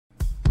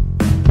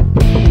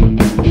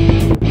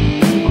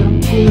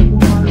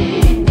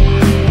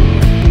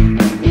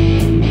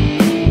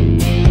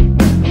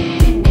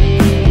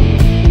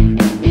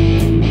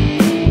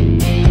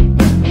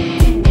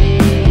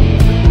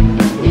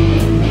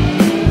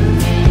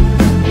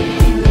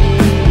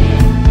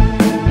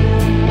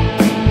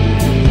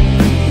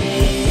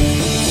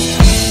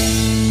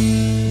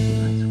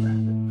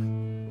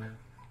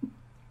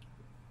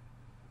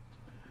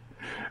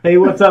Hey,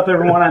 what's up,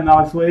 everyone? I'm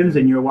Alex Williams,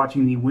 and you're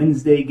watching the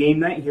Wednesday Game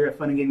Night here at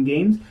Funagain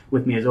Games.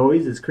 With me, as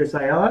always, is Chris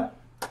Ayala.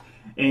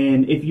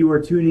 And if you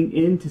are tuning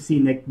in to see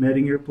Nick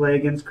Mettinger play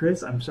against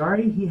Chris, I'm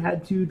sorry he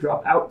had to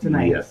drop out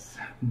tonight. Yes.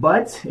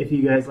 But if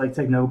you guys like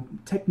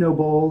Techno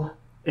Bowl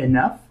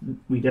enough,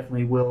 we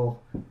definitely will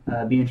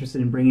be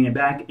interested in bringing it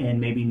back, and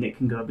maybe Nick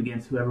can go up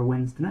against whoever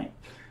wins tonight.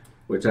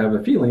 Which I have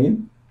a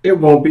feeling it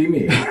won't be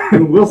me.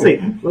 We'll see.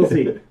 We'll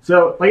see.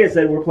 So, like I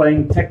said, we're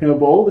playing Techno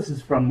Bowl. This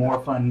is from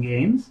More Fun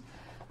Games.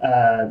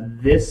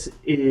 This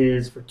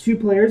is for 2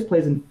 players,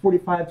 plays in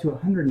 45 to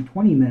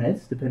 120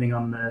 minutes, depending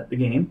on the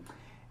game.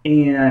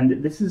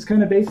 And this is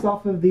kind of based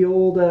off of the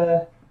old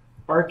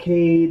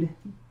arcade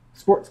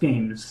sports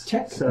games.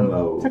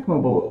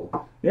 Techno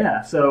Bowl.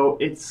 Yeah, so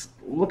it's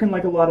looking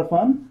like a lot of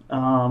fun.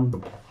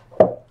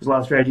 There's a lot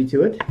of strategy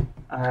to it.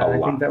 I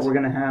think that we're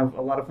going to have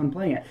a lot of fun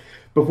playing it.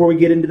 Before we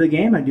get into the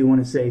game, I do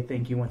want to say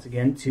thank you once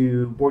again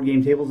to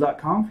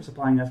BoardGameTables.com for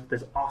supplying us with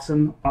this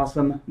awesome,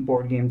 awesome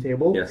board game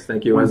table. Yes,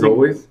 thank you as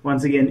always.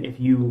 Once again, if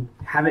you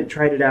haven't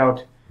tried it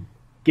out,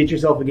 get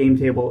yourself a game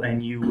table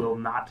and you will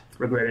not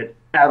regret it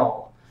at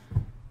all.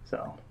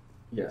 So,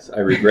 yes, I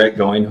regret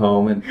going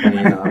home and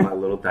playing on my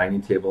little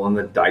dining table and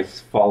the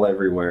dice fall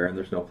everywhere and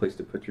there's no place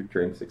to put your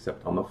drinks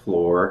except on the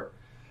floor.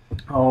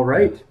 All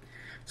right.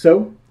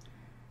 So,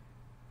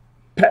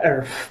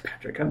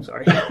 Patrick, I'm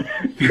sorry.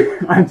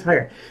 I'm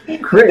tired.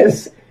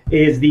 Chris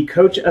is the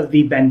coach of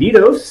the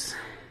Bandidos.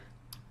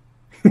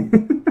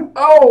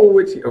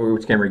 Which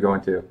camera are you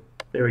going to?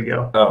 There we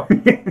go. Oh.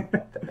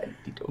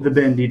 The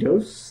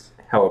Bandidos.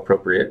 How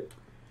appropriate.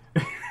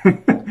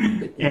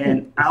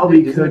 And I'll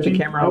be coaching. The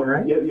camera on the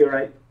right? Yep, you're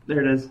right. There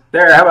it is.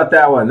 There, how about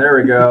that one? There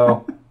we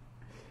go.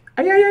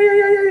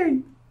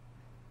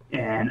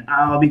 And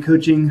I'll be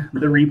coaching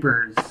the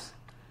Reapers.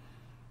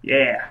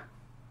 Yeah.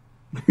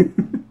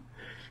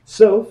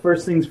 So,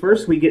 first things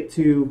first, we get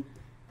to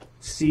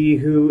see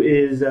who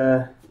is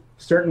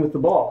starting with the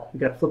ball. We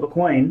got to flip a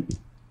coin, if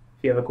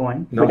you have a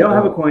coin. If we don't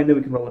have a coin, then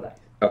we can roll a die.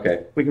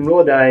 Okay. We can roll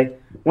a die.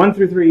 1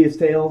 through 3 is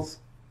tails,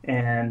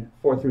 and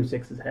 4 through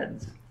 6 is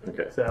heads.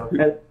 Okay. So,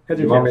 heads or tails?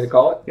 You want me to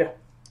call it? Yeah.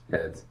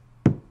 Heads.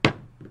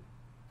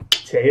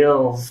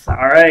 Tails. All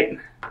right.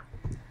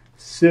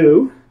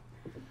 So,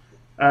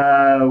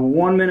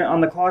 1 minute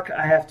on the clock.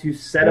 I have to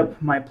set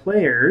up my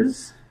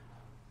players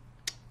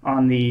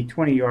on the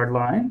 20-yard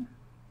line,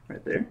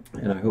 right there.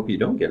 And I hope you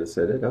don't get to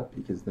set it up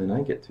because then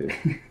I get to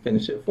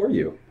finish it for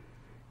you.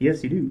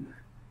 Yes, you do.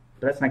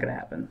 But that's not going to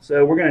happen.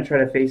 So we're going to try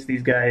to face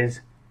these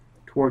guys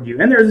toward you.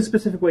 And there's a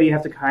specific way you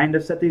have to kind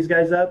of set these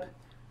guys up.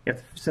 You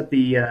have to set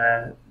the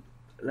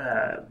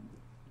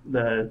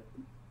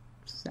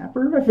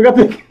snapper? I forgot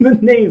the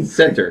name.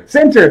 Center,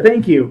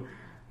 thank you.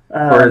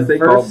 Or as they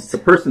call the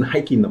person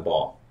hiking the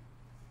ball.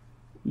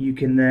 You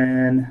can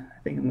then, I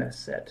think I'm going to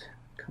set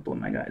a couple of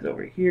my guys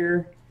over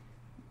here.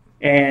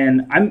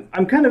 And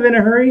I'm kind of in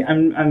a hurry.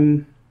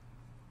 I'm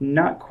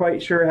not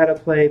quite sure how to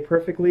play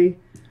perfectly.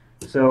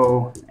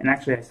 So, and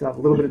actually I still have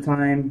a little bit of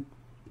time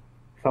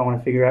if I want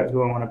to figure out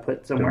who I want to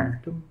put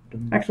somewhere.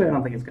 Actually, I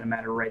don't think it's going to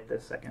matter right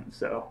this second.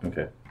 So,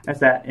 okay. That's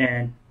that.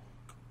 And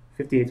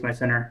 58's my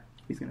center.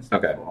 He's going to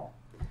start the ball.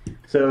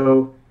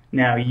 So,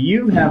 now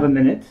you have a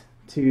minute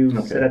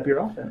to set up your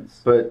offense.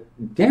 But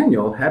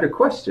Daniel had a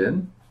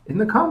question in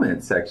the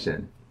comments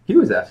section. He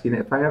was asking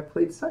if I have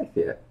played Scythe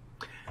yet.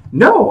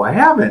 No, I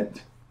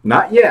haven't.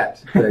 Not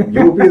yet.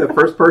 You will be the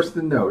first person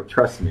to know.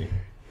 Trust me.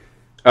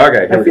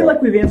 Okay. I feel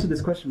like we've answered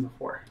this question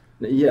before.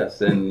 Yes,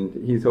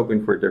 and he's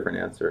hoping for a different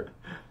answer.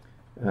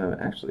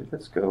 Actually,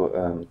 let's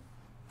go.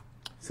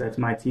 So that's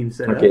my team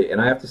set up. Okay, and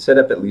I have to set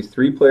up at least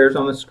 3 players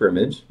on the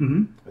scrimmage,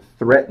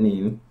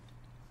 threatening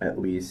at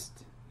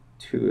least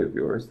 2 of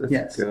yours.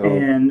 Let's go.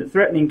 And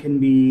threatening can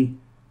be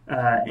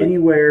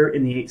anywhere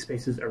in the 8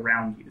 spaces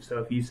around you. So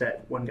if you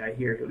set one guy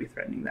here, he'll be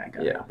threatening that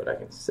guy. Yeah, but I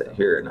can sit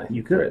here and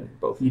you could.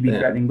 Both. You'd be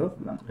threatening both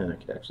of them. And I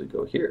could actually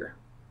go here.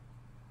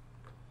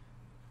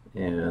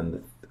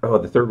 And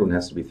the third one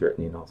has to be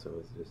threatening also.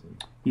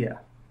 Yeah.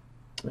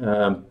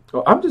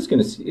 Well, I'm just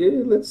going to see.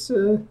 Let's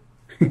do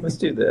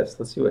this.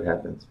 Let's see what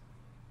happens.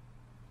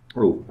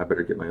 Oh, I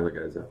better get my other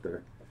guys out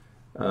there.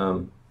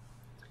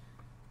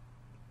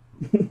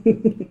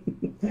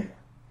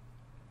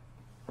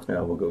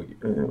 Yeah, we'll go.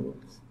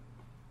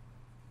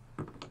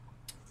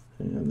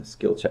 And the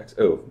skill checks.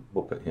 Oh,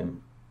 we'll put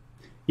him.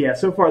 Yeah,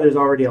 so far there's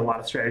already a lot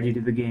of strategy to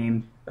the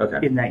game.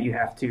 Okay. In that you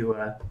have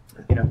to,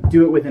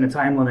 do it within a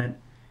time limit.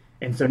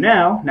 And so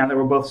now that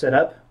we're both set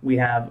up, we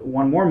have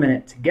 1 more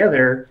minute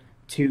together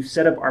to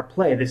set up our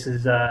play. This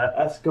is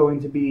us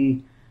going to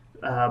be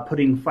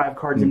putting 5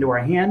 cards into our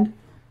hand.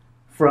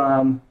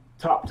 From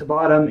top to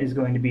bottom is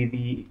going to be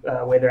the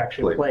way they're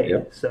actually played.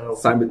 Yep. So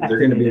they're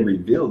going to be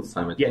revealed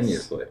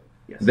simultaneously.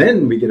 Yes.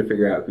 Then we get to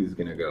figure out who's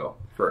going to go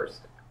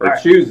first. Or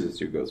chooses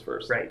who goes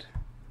first. Right.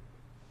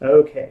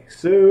 Okay,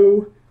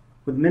 so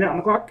with a minute on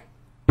the clock.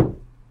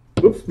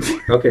 Oops.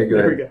 Okay, good.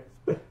 There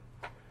we go.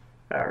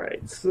 All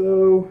right,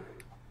 so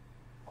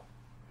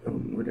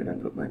where did I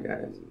put my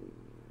guys?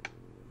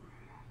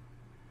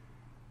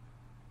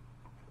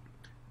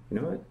 You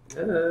know what?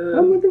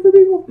 I'm looking for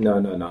people. No,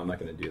 I'm not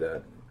going to do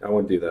that. I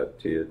won't do that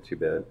to you. Too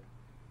bad.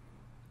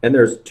 And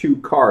there's 2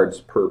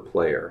 cards per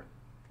player.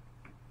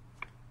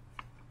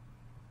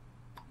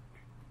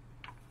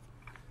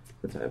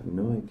 But I have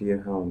no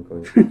idea how I'm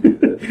going to do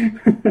this.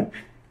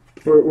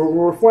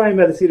 we're flying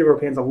by the seat of our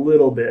pants a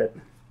little bit.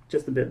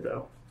 Just a bit,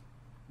 though.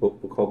 We'll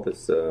call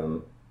this...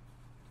 where's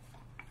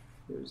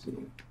he?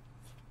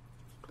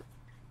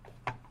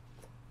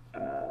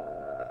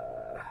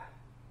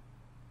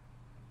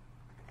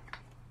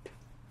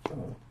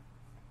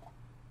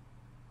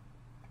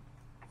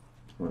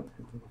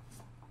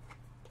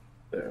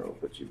 There, I'll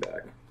put you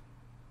back.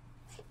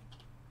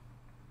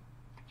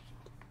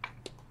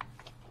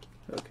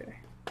 Okay.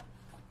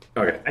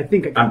 Okay.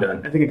 I'm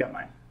done. I think I got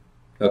mine.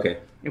 Okay.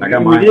 I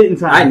got mine. We did it in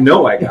time. I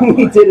know I got mine.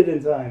 We did it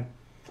in time.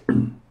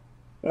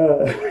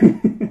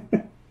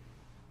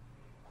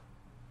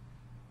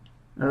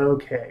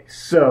 Okay,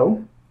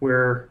 so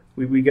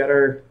we got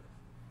our.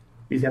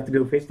 These have to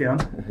go face down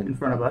in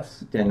front of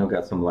us. Daniel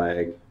got some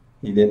lag.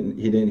 He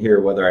didn't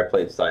hear whether I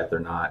played Scythe or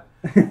not.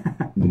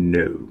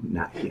 No,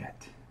 not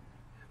yet.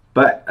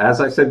 But as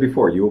I said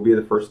before, you will be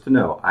the first to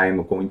know. I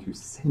am going to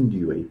send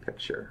you a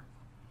picture.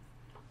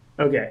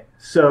 Okay,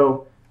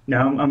 so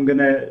now I'm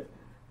gonna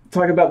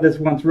talk about this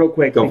once real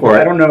quick. Go for it.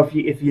 I don't know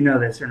if you know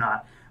this or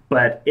not,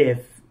 but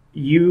if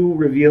you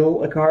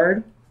reveal a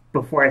card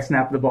before I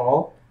snap the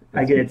ball,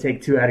 I get to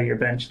take 2 out of your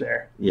bench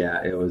there.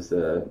 Yeah, it was.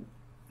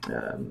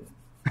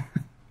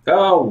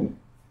 Oh,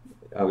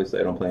 obviously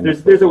I don't play.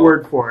 There's a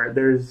word for it.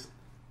 I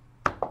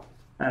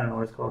don't know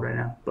what it's called right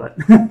now, but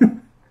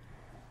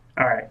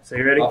all right. So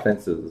you ready?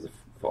 Offensive is a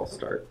false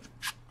start.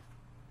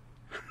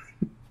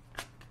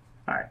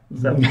 All right.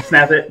 So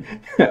snap it.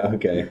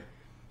 Okay.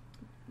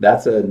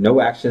 That's a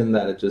no action.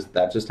 That just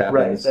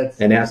happens, right,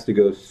 and has to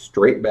go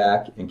straight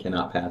back and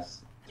cannot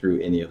pass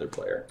through any other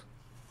player.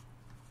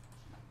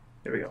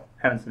 There we go.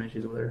 Having some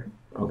issues with her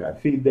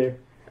feed there.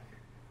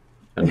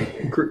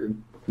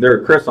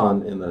 Chris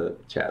in the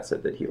chat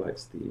said that he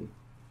likes the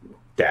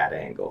dad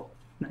angle.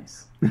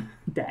 Nice.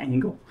 Dad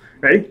angle.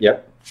 Ready?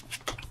 Yep.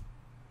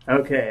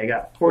 Okay, I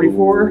got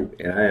 44. Ooh,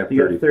 and I have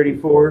you got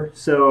 34.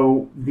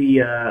 So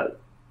the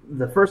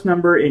first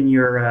number in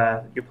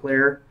your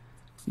player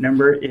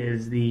number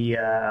is the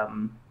I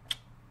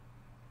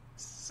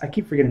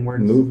keep forgetting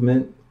words.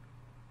 Movement.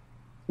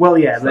 Well,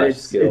 yeah, but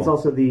skill. it's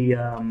also the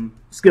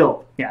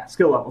skill. Yeah,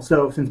 skill level.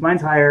 So since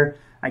mine's higher,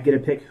 I get to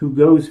pick who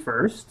goes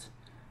first.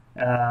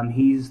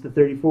 He's the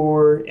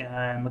 34, and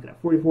I'm looking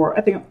at 44.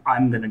 I think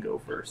I'm going to go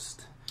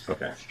first.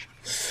 Okay.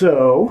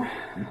 So,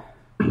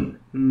 I'm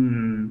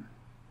going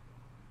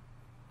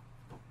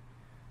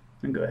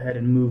to go ahead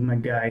and move my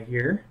guy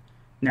here.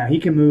 Now, he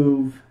can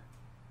move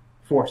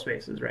 4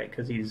 spaces, right?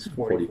 Because he's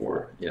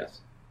 44.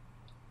 Yes.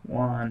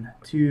 1,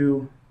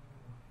 2,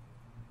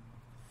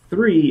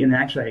 3, and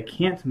actually I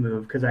can't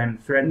move because I'm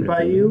threatened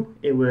by you.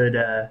 It would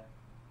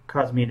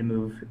cause me to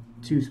move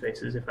 2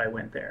 spaces if I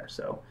went there.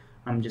 So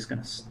I'm just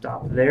going to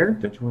stop there.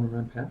 Don't you want to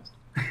run past?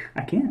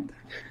 I can't.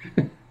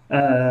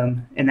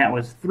 And that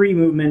was 3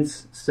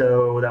 movements,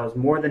 so that was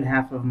more than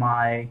half of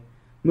my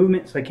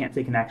movement, so I can't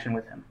take an action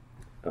with him.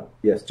 Oh,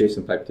 yes,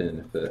 Jason piped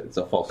in. It's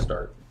a false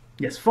start.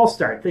 Yes, false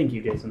start. Thank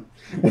you, Jason.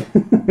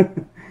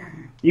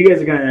 You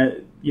guys are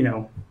going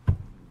to,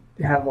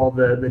 have all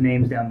the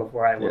names down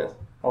before I will. Yes.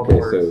 All the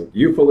words. So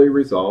you fully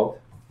resolved.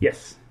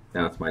 Yes.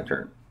 Now it's my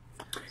turn.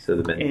 So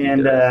the bench.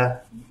 And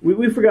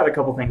we forgot a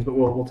couple things, but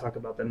we'll talk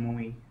about them when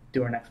we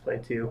do our next play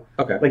too.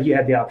 Okay. Like you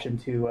had the option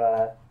to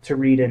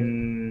read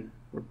and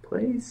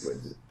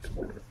replace.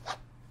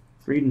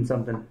 Read and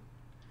something.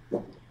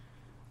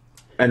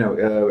 I know.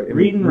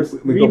 Read and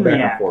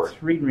react.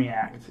 Read and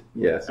react.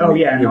 Yes. Oh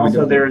yeah, and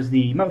also there's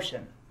the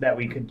motion that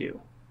we could do.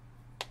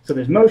 So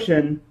there's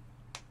motion,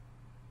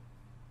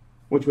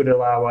 which would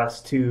allow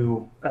us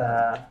to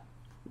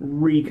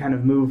kind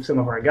of move some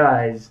of our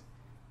guys,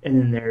 and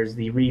then there's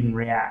the read and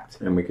react.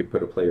 And we could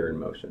put a player in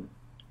motion.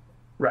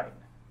 Right.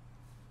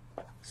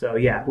 So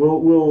yeah,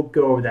 we'll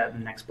go over that in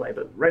the next play,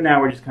 but right now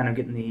we're just kind of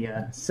getting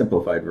the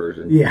simplified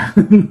version. Yeah,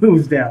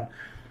 moves down.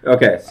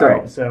 Okay, so all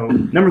right, so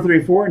number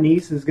 34,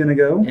 Nice is going to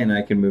go, and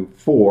I can move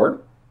 4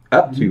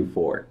 up to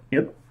 4.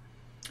 Yep.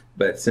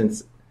 But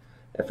since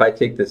if I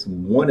take this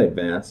 1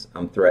 advance,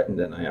 I'm threatened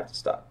and I have to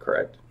stop.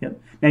 Correct. Yep.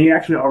 Now you're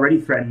actually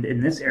already threatened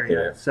in this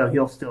area, Yeah. so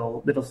it'll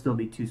still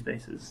be 2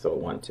 spaces. So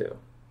 1, 2.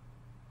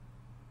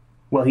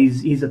 Well,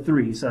 he's a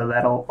 3, so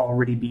that'll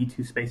already be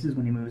 2 spaces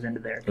when he moves into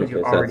there because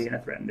you're already in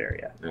a threatened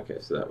area. Okay,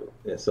 so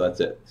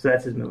that's it. So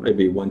that's his movement. It'd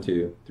be 1,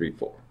 2, 3,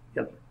 4.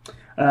 Yep.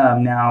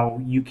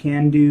 Now you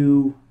can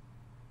do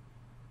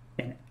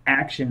an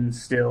action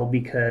still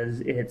because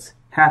it's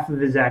half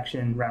of his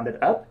action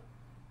rounded up.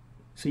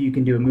 So you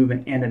can do a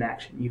movement and an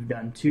action. You've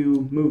done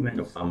 2 movements.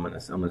 Nope, I'm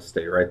gonna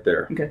stay right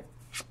there. Okay.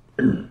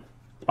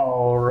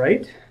 All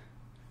right.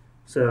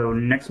 So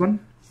next one.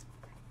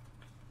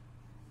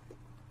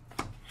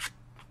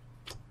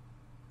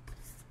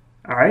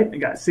 All right, I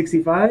got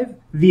 65.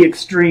 The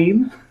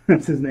Extreme,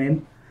 that's his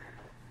name,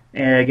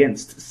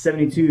 against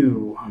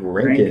 72.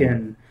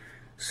 Rankin.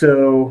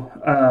 So,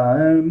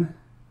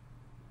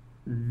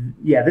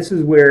 yeah, this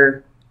is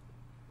where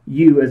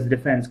you, as the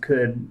defense,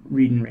 could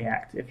read and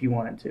react if you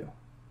wanted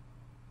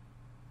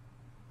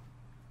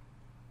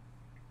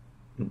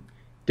to.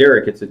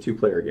 Derek, it's a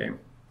 2-player game.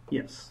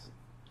 Yes.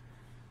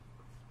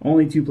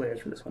 Only 2 players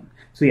for this one.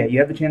 So yeah, you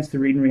have the chance to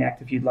read and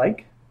react if you'd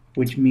like,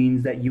 which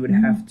means that you would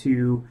have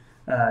to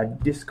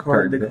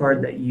discard the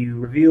card that you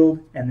revealed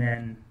and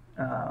then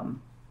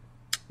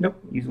Nope.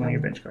 use one of your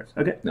bench cards.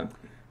 Okay. No.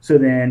 So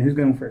then, who's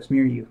going first, me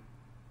or you?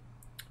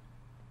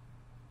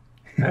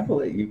 I will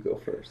let you go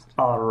first.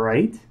 All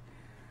right.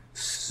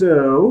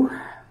 So,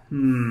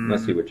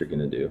 Let's see what you're going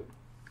to do.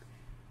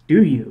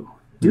 do you?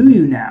 Do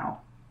you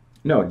now?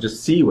 No,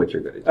 just see what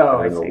you're going to do. Oh,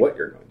 I I don't know see. what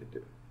you're going to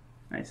do.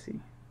 I see.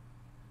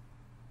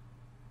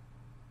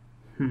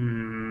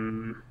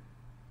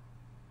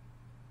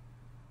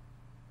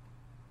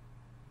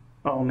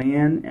 Oh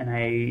man, and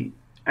I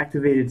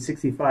activated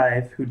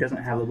 65, who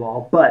doesn't have the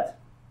ball, but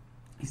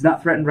he's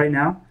not threatened right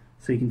now,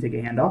 so you can take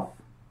a hand off.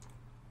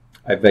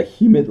 I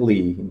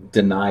vehemently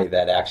deny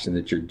that action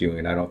that you're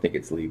doing. I don't think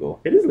it's legal.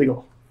 It is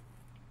legal.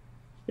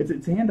 It's a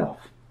handoff.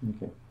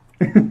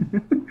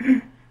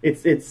 Okay.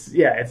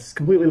 It's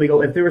completely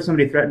legal. If there was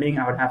somebody threatening,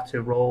 I would have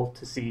to roll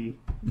to see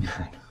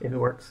if it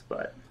works.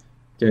 But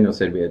Daniel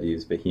said we had to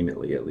use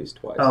vehemently at least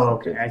twice. oh,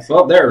 okay, I see.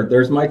 Well,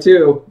 there's my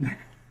 2.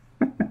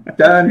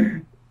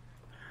 Done.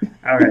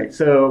 All right,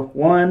 so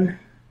 1,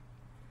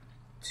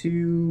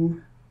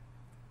 2,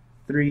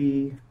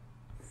 3,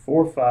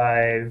 4,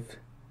 5,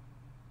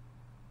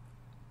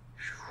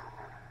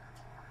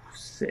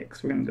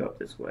 6. We're gonna go up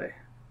this way.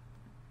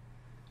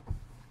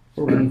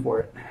 We're running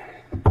for it.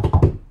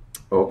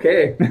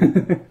 Okay.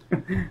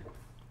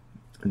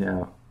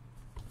 Now,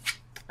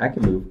 I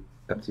can move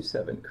up to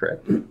 7,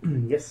 correct?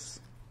 Yes.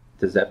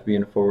 Does that have to be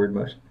in a forward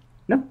motion?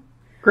 No.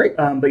 Great.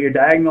 But your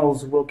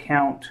diagonals will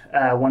count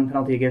 1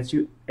 penalty against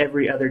you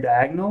every other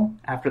diagonal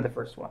after the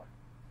first one.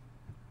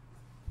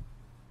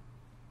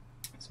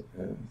 So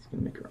he's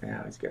gonna make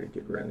a he's got a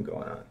good run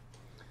going on.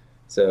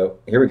 So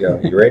here we go.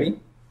 You ready?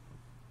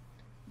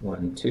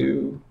 1,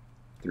 2,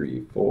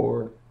 3,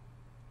 4,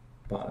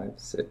 5,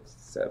 6,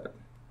 7.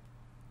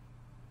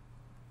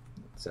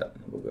 7.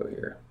 We'll go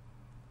here.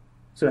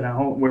 So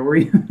now, where were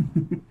you?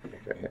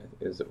 Right here.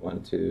 Is it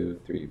 1, 2,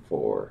 3,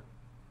 4,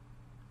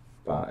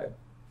 5,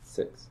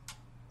 6,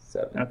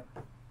 7? Okay.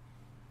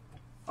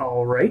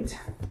 All right.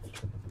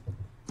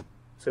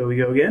 So we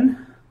go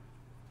again.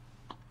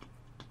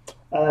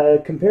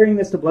 Comparing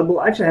this to Blood Bowl,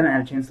 I actually haven't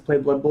had a chance to play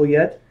Blood Bowl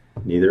yet,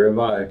 Neither have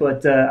I.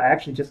 but I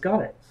actually just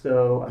got it,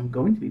 so I'm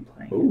going to be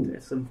playing it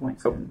at some point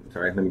Oh, soon.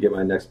 sorry. Let me get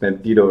my next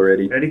Bandito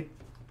ready. Ready?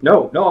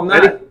 No, I'm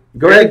not. Ready?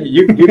 Go ahead.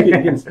 You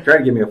can try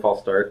to give me a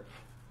false start.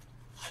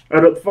 Oh,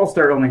 no, the false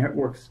start only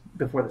works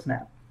before the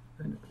snap.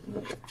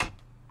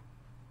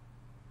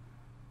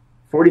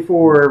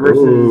 44 versus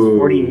Ooh.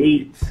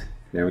 48.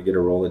 Now we get a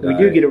roll of die. We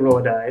do get a roll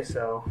of die,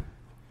 so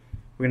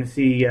we're going to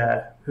see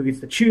who gets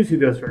to choose who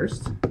goes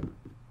first.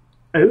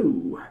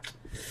 Oh.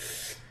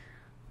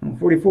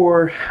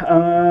 44.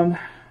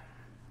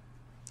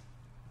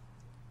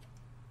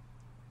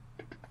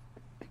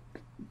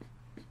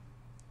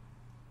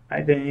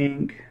 I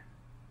think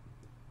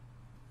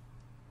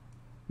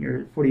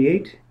you're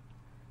 48.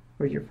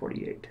 Where's your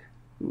 48?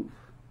 Oof.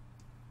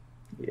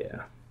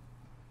 Yeah.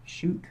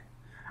 Shoot.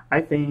 I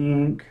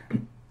think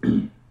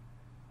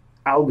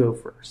I'll go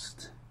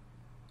first.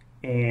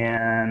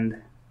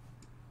 And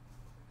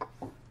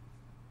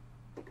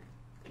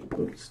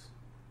oops.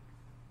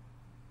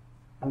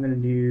 I'm gonna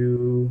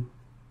do,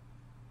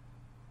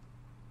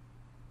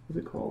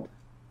 what's it called?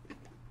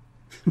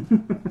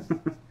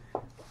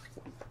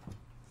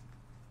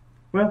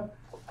 Well,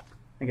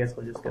 I guess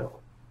I'll just go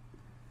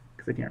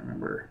because I can't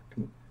remember.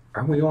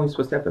 Aren't we only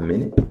supposed to have a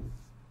minute?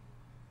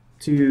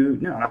 Not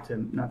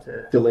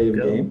to Delay of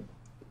go. game?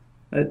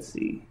 Let's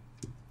see.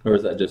 Or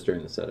is that just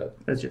during the setup?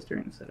 That's just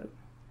during the setup.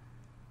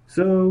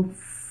 So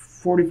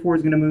 44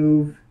 is going to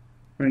move.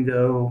 We're going to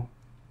go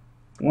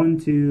 1,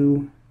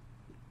 2,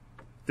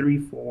 3,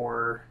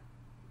 4.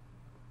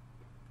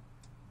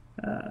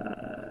 Oh,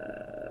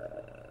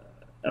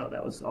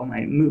 that was all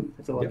my move.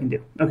 That's all I can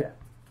do. Okay.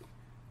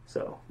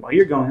 So while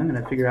you're going, I'm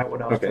going to figure out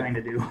what I was trying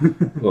to do.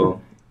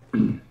 Well,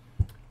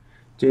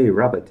 Jay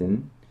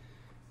Robertson,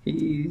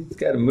 he's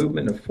got a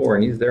movement of 4,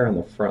 and he's there on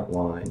the front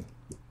line.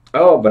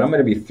 Oh, but I'm going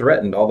to be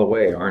threatened all the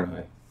way, aren't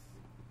I?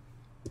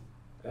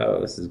 Oh,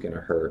 this is going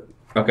to hurt.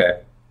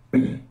 Okay.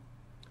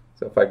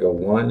 So if I go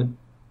 1,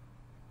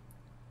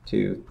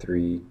 2,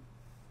 3,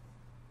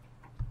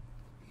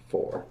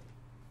 4.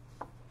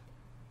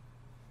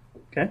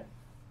 Okay.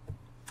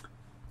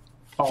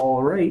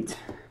 All right.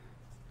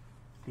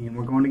 And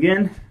we're going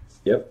again.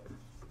 Yep.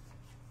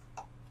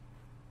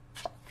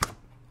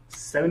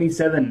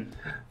 77.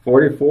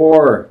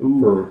 44 Ooh.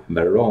 for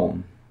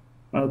Meron.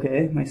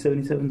 Okay, my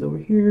 77's over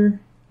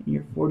here, and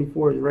your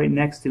 44 is right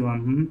next to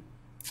him.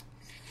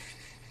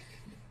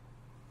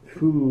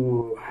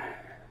 Ooh.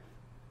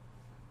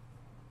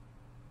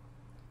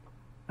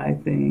 I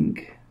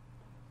think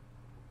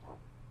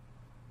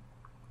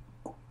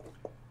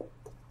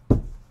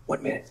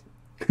 1 minute.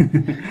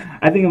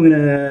 I think I'm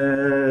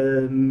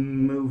gonna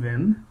move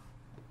him.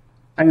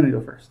 I'm gonna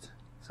go first.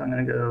 So I'm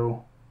gonna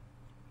go.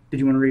 Did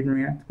you want to read and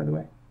react, by the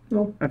way?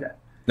 No. Okay.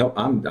 No,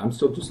 I'm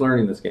still just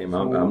learning this game.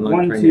 I'm not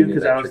 1, trying 2, to do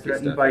because that I was tricky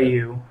threatened stuff by yet.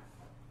 you.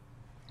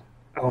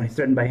 Oh, and he's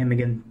threatened by him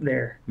again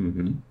there.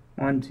 Mm-hmm.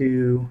 1,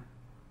 2.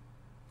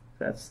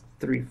 That's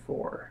 3,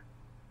 4.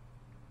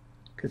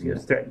 Because he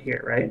was threatened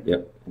here, right?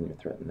 Yep, and you're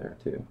threatened there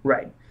too.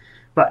 Right.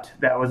 But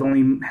that was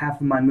only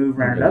half of my move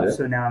rounded Okay. up,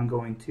 so now I'm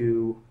going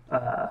to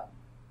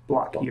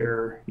block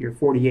your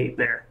 48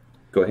 there.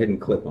 Go ahead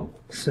and clip them.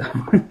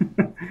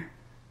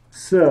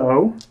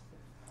 So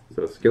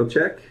So skill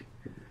check,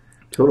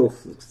 total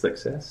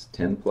success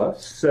 10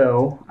 plus.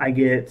 So I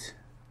get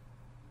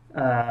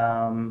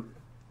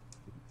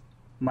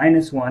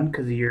 -1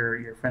 because of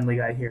your friendly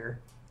guy here,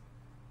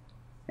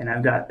 and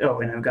I've got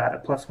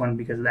a +1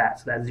 because of that.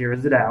 So that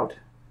zeroes it out.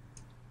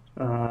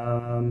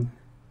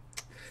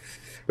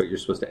 But you're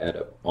supposed to add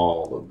up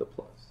all of the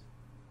plus.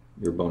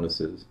 Your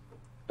bonuses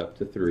up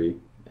to 3,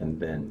 and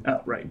then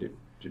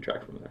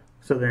detract from there.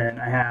 So then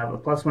I have a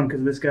 +1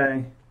 because of this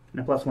guy, and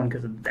a +1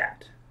 because of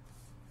that.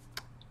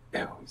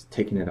 Oh, he's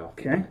taking it off.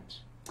 Okay.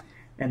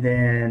 And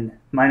then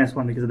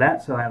 -1 because of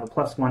that, so I have a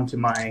 +1 to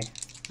my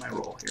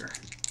roll here.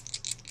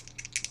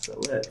 So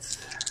let's.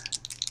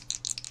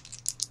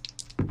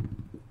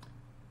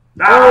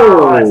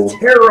 Oh, it's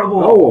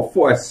terrible. Oh,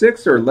 for a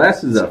 6 or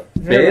less is a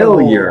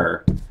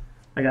failure.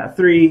 I got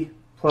 3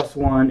 +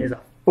 1 is a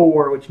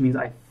 4, which means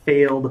I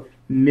failed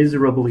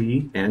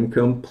miserably And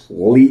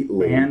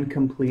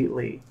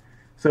completely.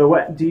 So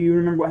what? Do you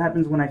remember what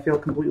happens when I fail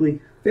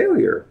completely?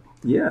 Failure.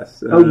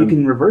 Yes. You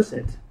can reverse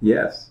it.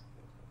 Yes.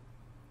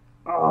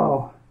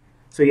 Oh.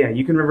 So yeah,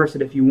 you can reverse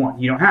it if you want.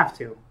 You don't have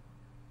to,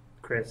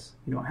 Chris.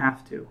 You don't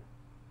have to.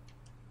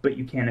 But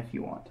you can if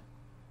you want.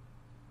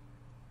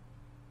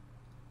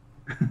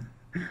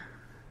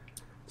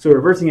 So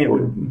reversing it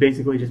would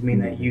basically just mean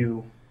that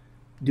you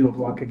do a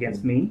block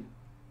against me.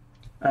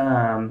 And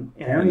I don't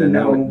And even then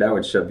know. that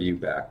would shove you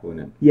back,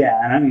 wouldn't it?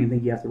 Yeah, and I don't even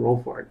think you have to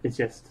roll for it. It's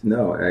just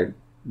No,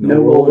 no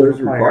roll roll is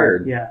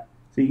required. Yeah,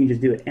 so you can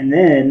just do it, and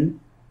then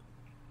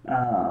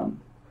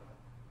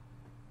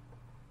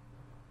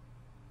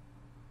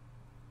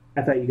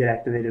I thought you could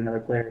activate another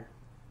player.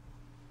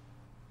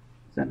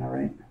 Is that not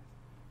right?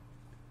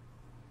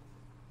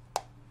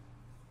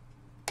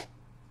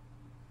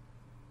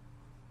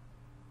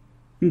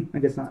 I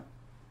guess not.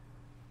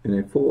 And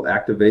a full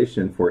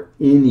activation for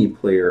any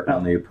player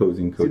on the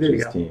opposing See, there you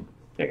coach's go. team.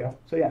 There you go.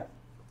 So yeah.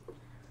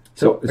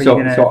 So are you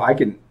gonna- so I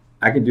can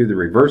do the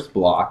reverse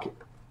block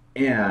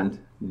and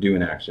do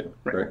an action.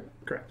 Right?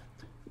 Correct.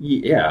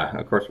 Yeah,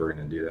 of course we're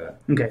going to do that.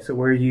 Okay, so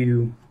where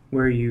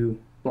are you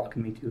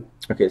blocking me to?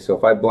 Okay, so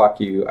if I block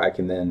you, I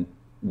can then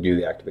do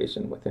the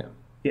activation with him.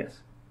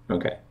 Yes.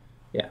 Okay.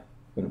 Yeah. I'm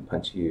going to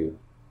punch you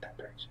that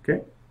direction.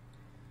 Okay.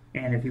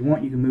 And if you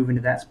want, you can move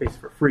into that space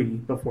for free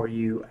before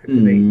you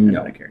activate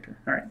another character.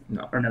 All right.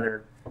 No. Or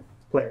another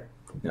player.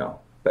 No.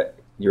 But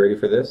you ready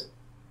for this?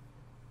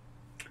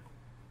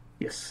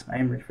 Yes, I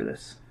am ready for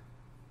this.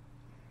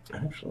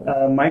 Actually.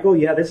 Michael,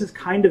 yeah, this is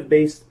kind of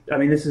based. I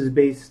mean, this is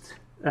based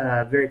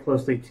very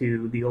closely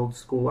to the old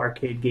school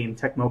arcade game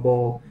Techno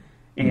Bowl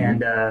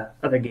and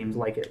other games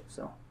like it.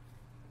 So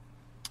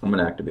I'm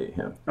going to activate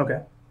him.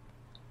 okay.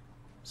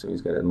 So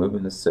he's got a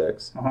movement of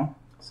 6. Uh huh.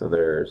 So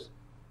there's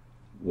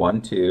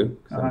 1, 2,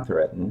 because I'm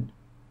threatened.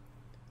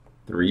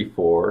 3,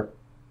 4,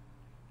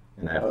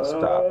 and I have to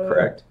stop.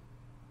 Correct?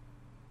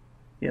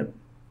 Yep.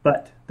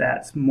 But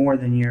that's more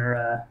than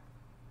your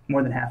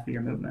more than half of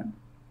your movement.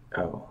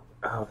 Oh,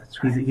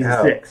 that's right. He's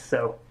a 6,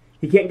 so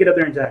he can't get up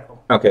there and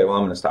tackle. Okay, well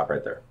I'm going to stop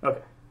right there.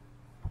 Okay.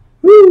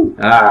 Woo!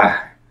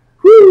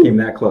 Woo! Came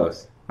that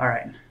close. All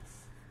right.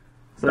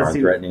 So Darn let's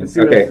see threatening. what else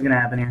Okay. is going to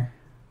happen here.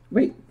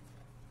 Wait.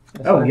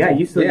 Oh yeah,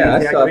 you still Yeah,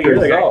 need to I still have activate to your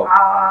other guy. resolve.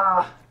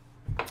 Ah!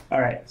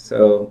 All right.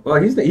 So, well,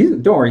 he's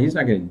don't worry, he's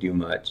not going to do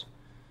much.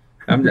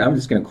 I'm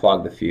just going to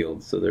clog the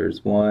field. So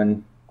there's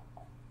 1,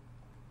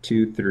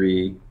 2,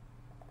 3,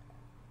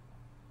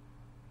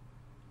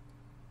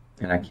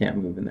 and I can't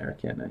move in there,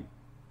 can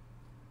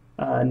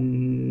I?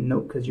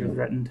 Nope, because you're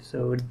threatened,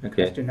 so it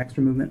Okay. costs you an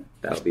extra movement.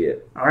 That'll be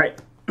it. All right.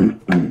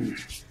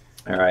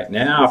 All right,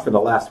 now for the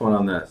last one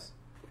on this.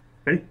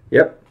 Ready?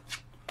 Yep.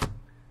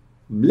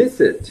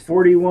 Blisset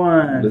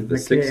 41. with the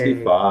Okay.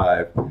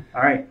 65. All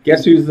right.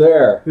 Guess who's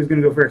there? Who's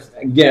going to go first?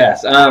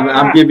 Guess.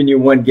 I'm giving you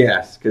one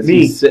guess because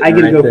Me. he's sitting I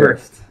get right to go there.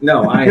 first.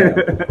 No, I know.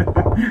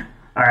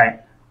 All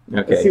right.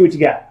 Let's see Okay. what you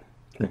got.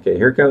 Okay.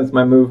 Here comes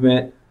my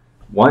movement.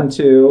 1,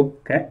 2.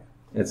 Okay.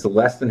 It's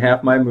less than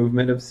half my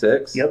movement of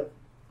 6. Yep.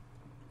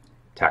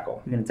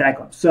 Tackle. You're going to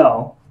tackle him.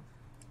 So,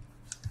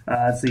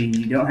 let's see.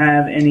 You don't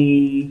have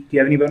any. Do you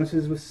have any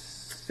bonuses with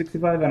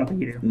 65? I don't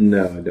think you do.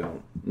 No, I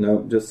don't.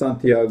 No, just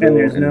Santiago And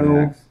there's no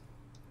Max.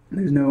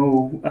 There's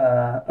no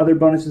other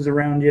bonuses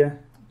around you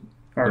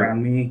or No.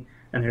 around me,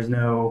 and there's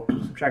no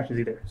subtractions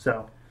either.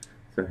 So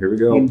So here we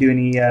you go. can do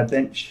any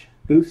bench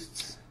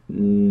boosts.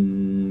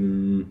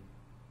 No.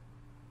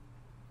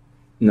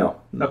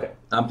 Okay.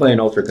 I'm playing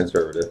ultra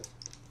conservative.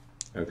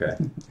 Okay.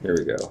 Here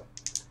we go.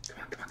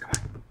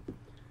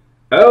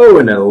 Oh,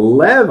 an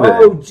 11.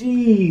 Oh,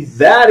 jeez.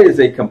 That is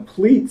a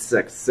complete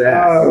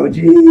success. Oh,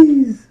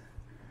 jeez.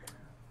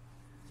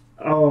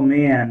 Oh,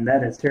 man,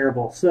 that is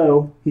terrible.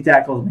 So, he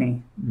tackles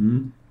me.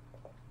 Mm-hmm.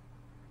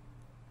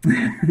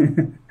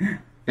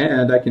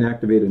 And I can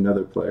activate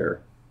another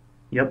player.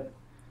 Yep.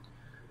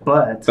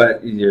 But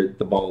the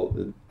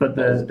ball's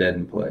dead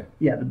in play.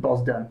 Yeah, the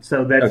ball's done.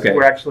 So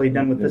we're actually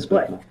done with this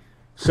play.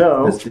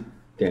 So this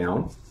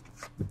down.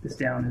 This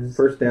down is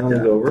first down is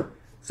over.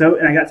 So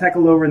and I got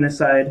tackled over on this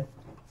side.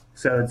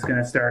 So it's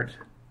gonna start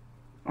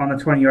on the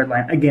 20-yard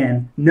line.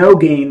 Again, no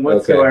gain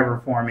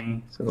whatsoever for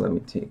me. So let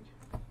me take.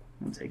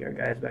 I'll take our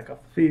guys back off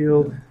the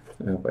field.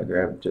 I hope I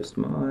grabbed just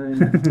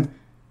mine.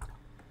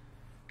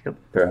 Yep.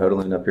 They're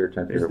huddling up here.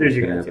 There's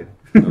your guy too.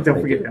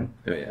 Don't forget him.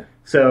 Oh yeah.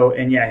 So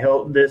and yeah,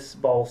 this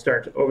ball will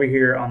start over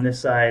here on this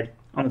side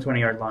on the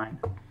 20-yard line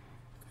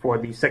for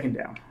the second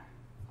down.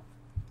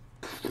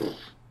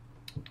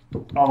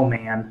 Oh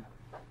man.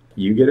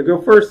 You get to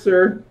go first,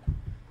 sir.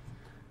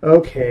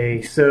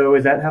 Okay, so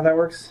is that how that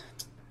works?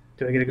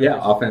 Do I get to go first?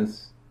 Yeah,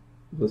 offense.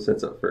 Let's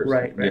set up first.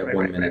 Right.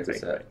 1 minute to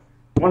set.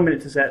 1 minute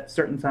to set,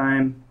 certain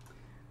time.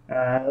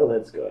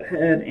 Let's go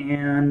ahead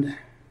and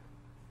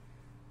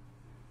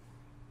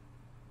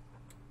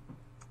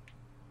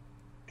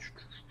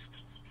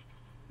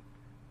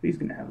he's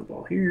going to have the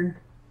ball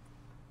here.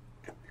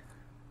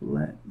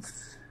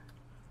 Let's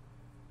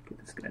get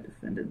this guy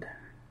defended.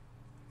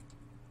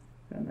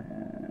 And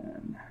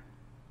then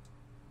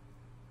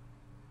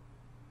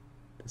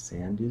the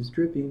sand is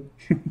dripping.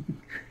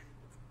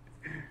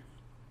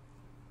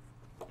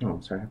 Oh,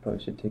 I'm sorry. I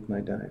probably should take my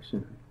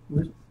direction.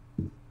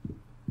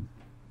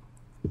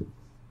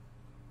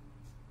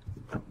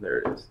 Oh, there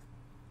it is.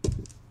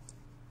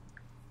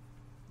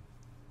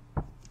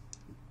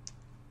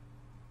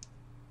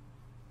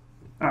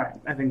 all right,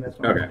 I think that's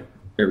one. Okay,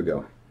 here we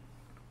go.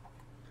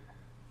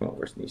 Well,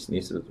 where's Sneeze?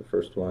 Sneeze is the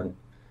first one.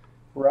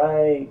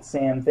 Right,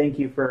 Sam. Thank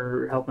you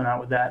for helping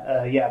out with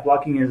that. Yeah,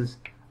 blocking is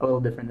a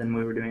little different than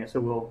we were doing it, so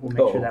we'll make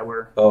sure that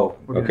we're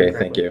doing okay. it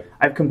Thank you.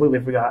 I completely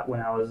forgot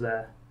when I was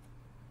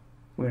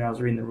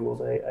reading the rules.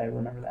 I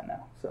remember that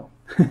now. So.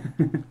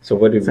 So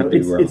what did we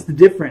do wrong? It's the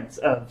difference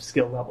of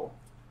skill level.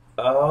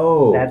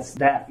 Oh.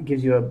 That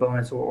gives you a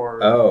bonus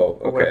or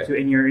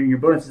okay. And your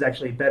bonus is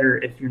actually better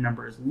if your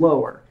number is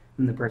lower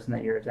than the person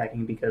that you're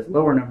attacking because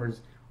lower numbers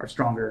are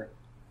stronger,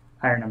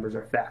 higher numbers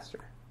are faster.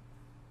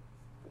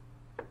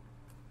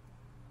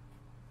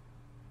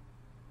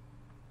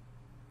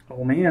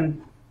 Oh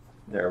man.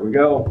 There we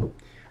go. All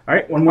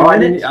right, one more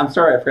minute. I'm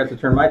sorry, I forgot to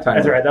turn my timer.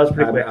 That's all right. That was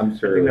pretty quick. I'm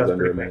sure it was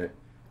under a minute.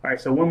 All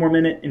right, so one more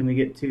minute, and we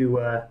get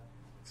to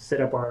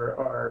set up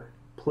our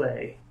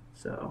play.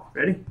 So,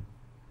 ready?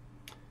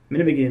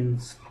 Minute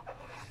begins.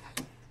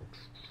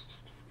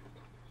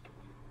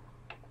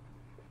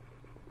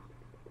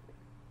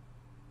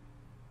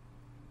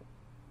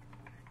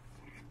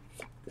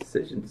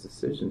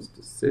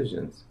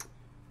 Decisions.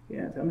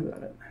 Yeah, tell me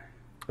about it.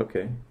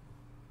 Okay.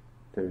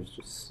 There's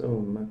just so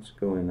much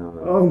going on.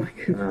 Oh my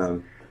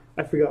goodness.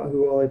 I forgot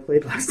who all I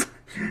played last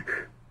time.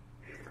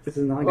 This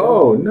is not good.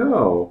 Oh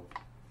no.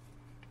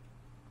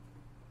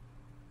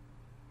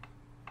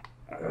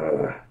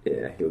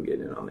 Yeah, he'll get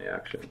in on the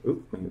action.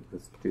 Oop,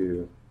 let's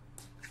do.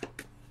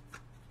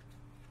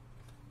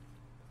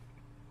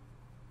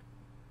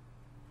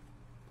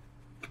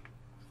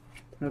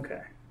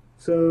 Okay,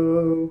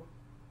 so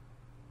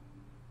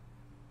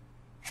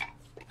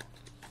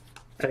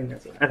I think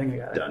that's it. I think I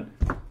got it. Done.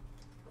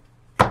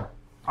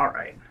 All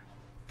right.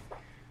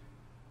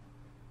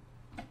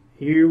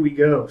 Here we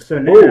go. So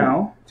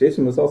now...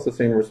 Jason was also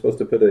saying we're supposed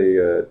to put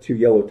 2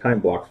 yellow time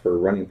blocks for a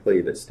running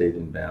play that stayed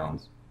in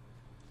bounds.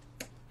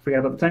 Forgot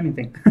about the timing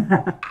thing.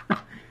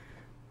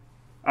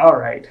 All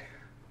right.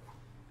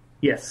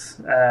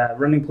 Yes.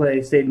 Running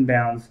play stayed in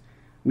bounds.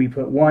 We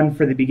put 1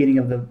 for the beginning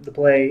of the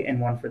play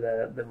and 1 for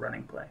the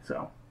running play.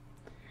 So,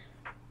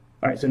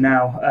 all right. So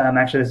now,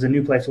 actually, this is a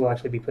new play, so we'll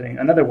actually be putting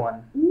another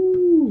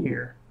 1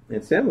 here.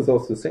 And Sam was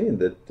also saying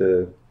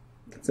that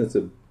since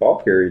the ball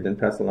carrier didn't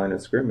pass the line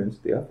of scrimmage,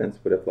 the offense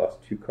would have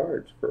lost 2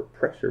 cards for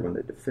pressure when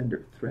the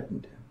defender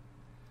threatened him.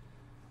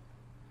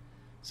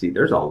 See,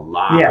 there's a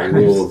lot of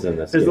rules in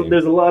this game.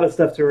 There's a lot of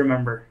stuff to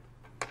remember.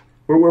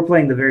 We're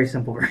playing the very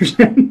simple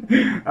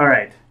version. All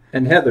right.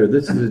 And Heather,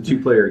 this is a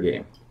 2-player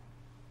game.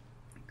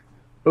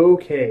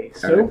 Okay,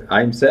 so right,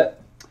 I'm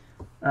set.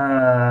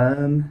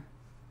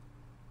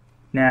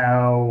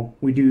 Now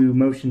we do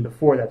motion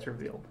before that's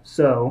revealed.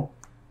 So,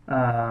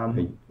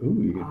 you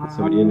can put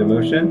somebody into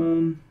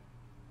motion.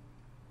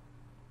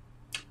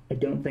 I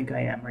don't think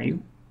I am. Are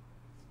you?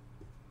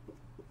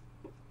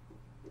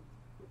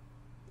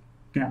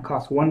 Now, it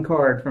costs 1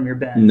 card from your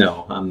bench.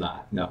 No, I'm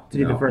not. No,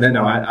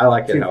 I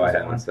like it how I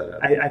have it set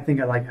up. I think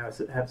I like how I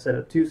have it set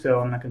up too, so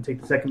I'm not going to take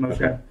the second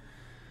motion. Okay.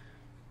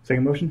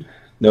 Second motion?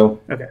 No.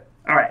 Okay.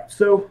 All right,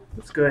 so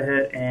let's go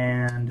ahead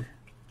and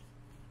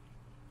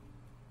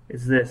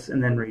it's this,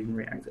 and then read and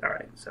react. All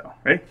right, so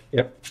ready?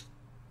 Yep.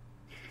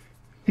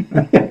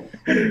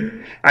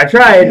 I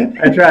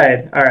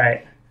tried. All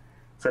right.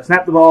 So I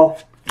snap the ball.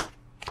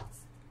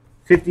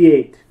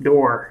 58,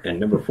 door. And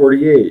number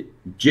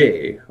 48,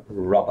 J.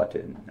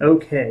 Robotin.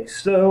 Okay,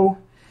 so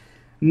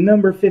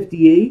number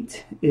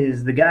 58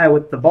 is the guy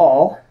with the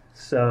ball.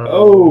 So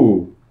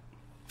Oh!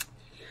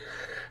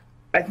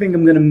 I think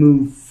I'm going to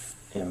move.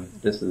 And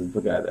this is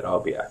the guy that I'll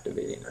be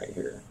activating right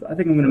here. I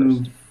think I'm going to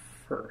move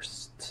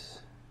first.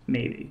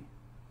 Maybe.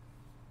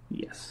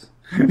 Yes.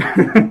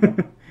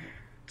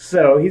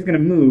 So he's going to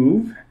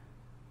move.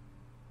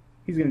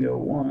 He's going to go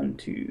 1,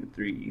 2,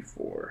 3,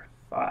 4,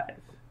 5.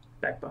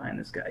 Back behind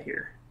this guy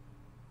here.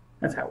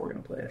 That's how we're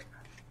going to play it.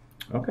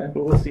 Okay.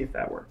 But we'll see if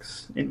that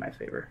works in my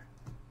favor.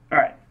 All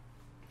right.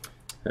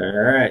 All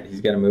right.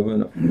 He's got to move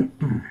in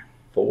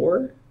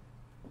 4.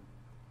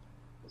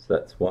 So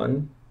that's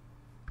 1,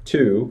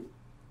 2,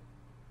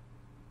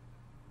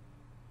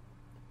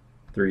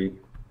 3,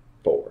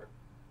 4.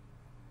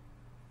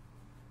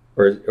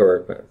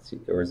 Or let's see,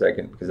 or is that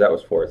because that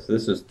was 4? So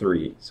this is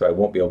 3. So I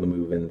won't be able to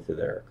move into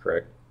there,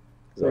 correct?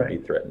 Because I'll be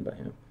threatened by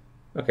him.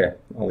 Okay,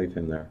 I'll leave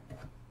him there.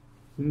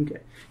 Okay.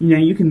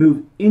 You can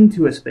move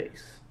into a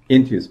space.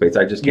 Into a space.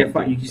 I just can't.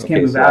 You just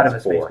can't move out of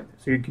a space. 4.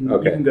 So you can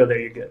go there.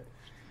 You're good.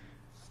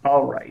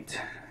 All right.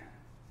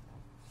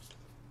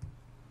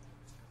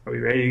 Are we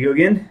ready to go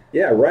again?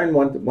 Yeah, Ryan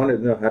wanted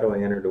to know, how do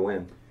I enter to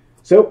win?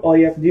 So all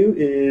you have to do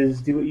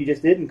is do what you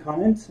just did and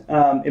comment.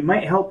 It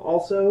might help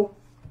also.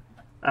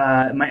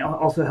 It might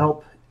also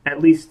help,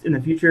 at least in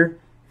the future,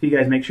 if you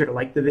guys make sure to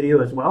like the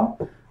video as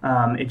well.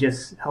 It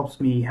just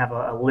helps me have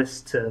a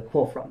list to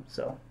pull from.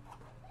 So.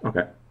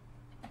 Okay.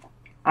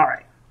 All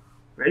right.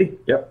 Ready?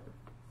 Yep.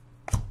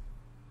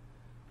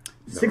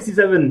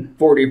 67.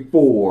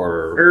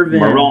 44. Irvin.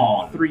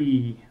 Maron.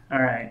 3.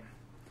 All right.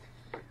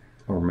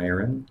 Or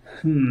Marin.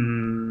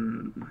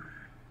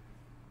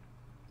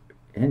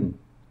 And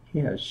he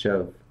has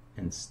shove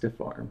and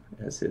stiff arm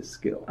as his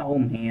skill. Oh,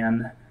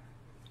 man.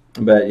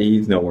 But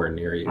he's nowhere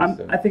near you.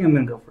 So. I think I'm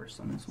going to go first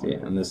on this one. Yeah,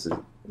 and this is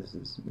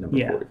number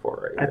 44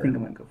 right here. I think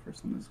I'm going to go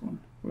first on this one.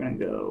 We're going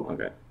to go.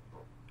 Okay.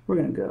 We're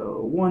going to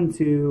go 1,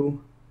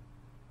 2,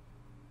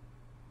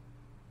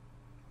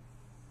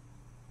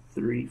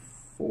 3,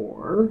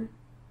 4,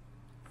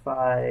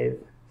 5,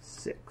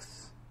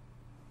 6.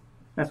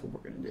 That's what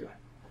we're going to do.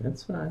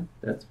 That's fine.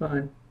 That's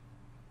fine.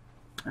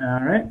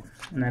 All right.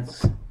 And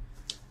that's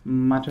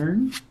my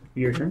turn.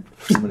 Your turn.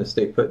 I'm going to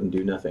stay put and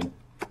do nothing.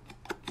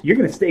 You're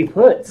going to stay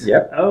put?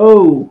 Yep.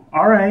 Oh,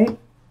 all right.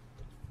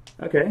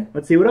 Okay.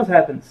 Let's see what else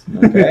happens.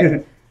 Okay.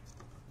 Here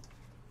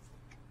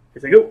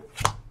I go.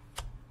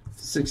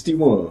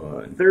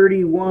 61.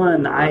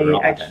 31. I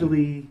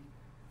actually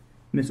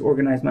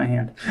misorganized my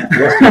hand.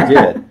 Yes, you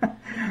did.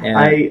 And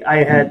I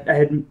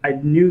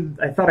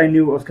thought I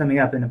knew what was coming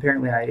up, and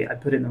apparently I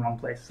put it in the wrong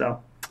place.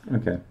 So.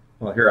 Okay.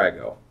 Well, here I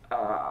go.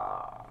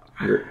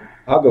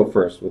 I'll go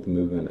first with a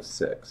movement of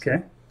 6.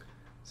 Okay.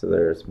 So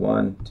there's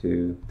 1,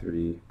 2,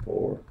 3,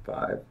 4,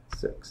 5,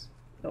 6.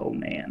 Oh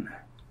man.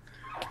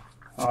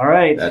 All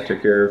right. That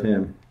took care of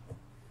him.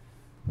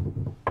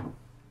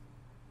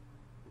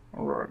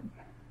 All right.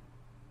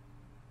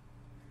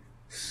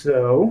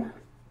 So,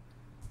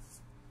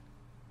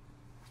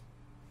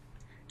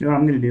 you know what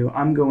I'm going to do?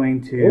 I'm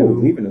going to... Oh,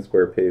 leaving a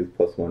square pays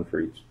 +1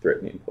 for each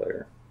threatening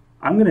player.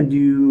 I'm going to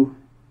do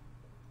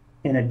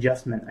an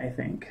adjustment, I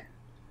think.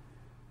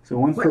 So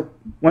once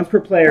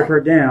per player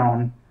per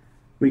down,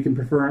 we can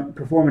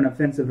perform an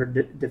offensive or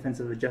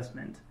defensive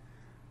adjustment.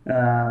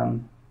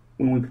 When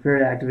we prepare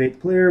to activate the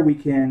player, we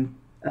can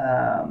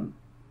I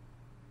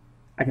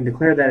can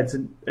declare that it's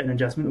an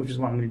adjustment, which is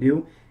what I'm going to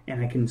do,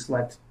 and I can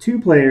select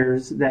 2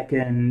 players that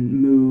can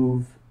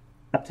move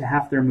up to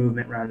half their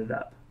movement rounded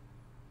up.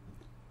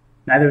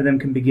 Neither of them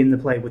can begin the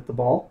play with the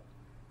ball,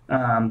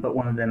 but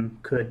one of them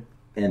could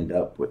end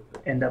up with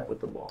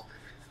the ball.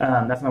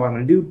 That's not what I'm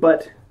going to do,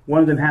 but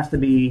one of them has to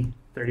be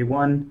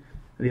 31.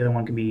 The other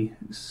one can be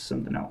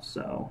something else.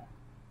 So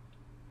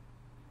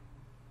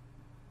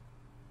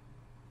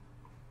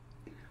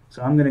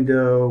I'm going to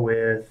go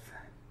with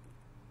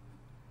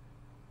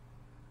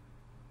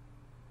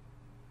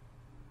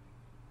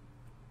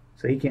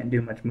so he can't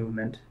do much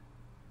movement.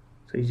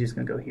 So he's just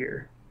going to go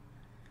here.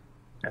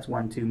 That's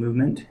 1, 2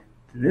 movement.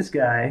 And this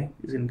guy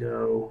is going to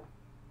go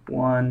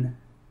 1,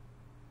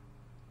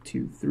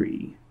 2,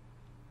 3.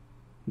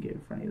 Get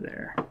in front of you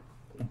there.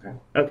 Okay.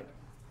 Okay.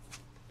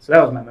 So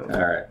that was my move. All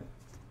right.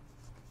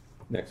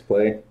 Next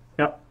play.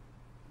 Yep.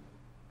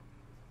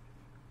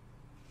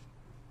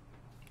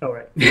 All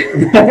right.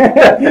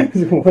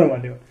 What am I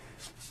doing?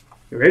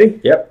 You ready?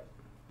 Yep.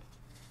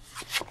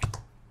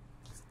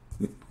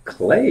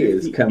 Clay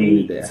is coming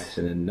into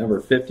action, and number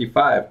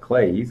 55,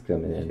 Clay, he's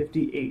coming in.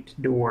 58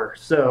 door.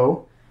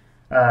 So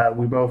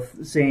we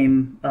both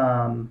same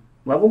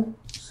level.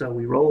 So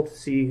we roll to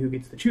see who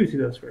gets to choose who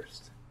goes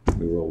first.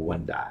 We roll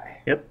 1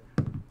 die. Yep.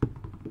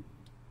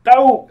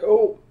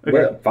 Oh! Okay.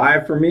 Well,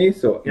 5 for me,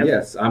 so yep.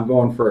 Yes, I'm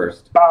going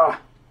first. Bah!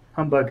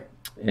 Humbug.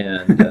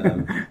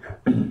 And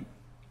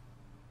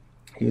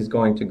he's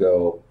going to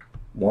go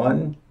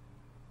 1,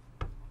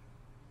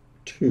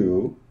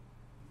 2,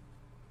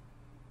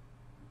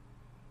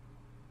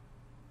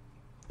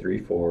 3,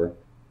 4,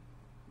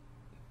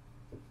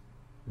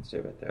 And stay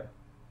right there.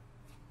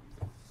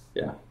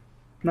 Yeah. I'm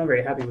not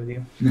very happy with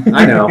you.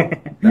 I know.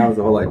 That was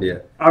the whole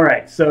idea. All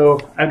right, so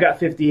I've got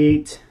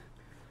 58.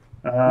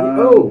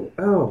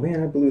 Oh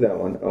man, I blew that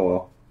one. Oh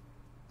well.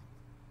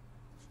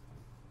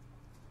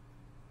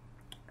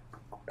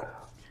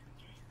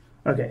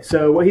 Okay,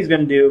 so what he's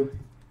going to do,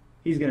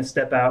 he's going to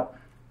step out,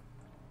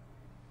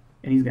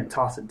 and he's going to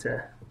toss it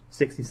to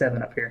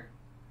 67 up here.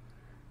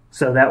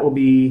 So that will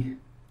be,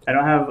 I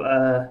don't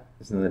have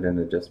Isn't that an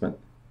adjustment?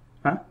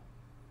 Huh?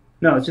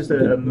 No, it's just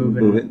a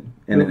movement.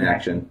 And an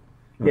action.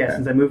 Yeah, Okay.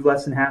 since I moved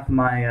less than half of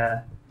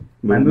my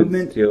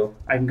movement, Steal.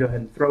 I can go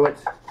ahead and throw it.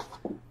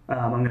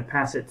 I'm going to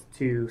pass it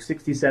to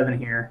 67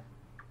 here.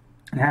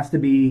 It has to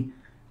be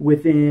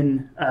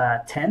within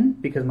 10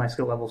 because my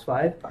skill level is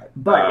 5.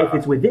 But if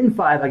it's within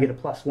 5, I get a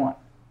 +1.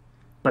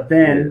 But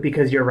then,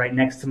 because you're right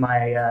next to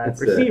my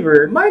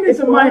receiver, it's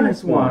a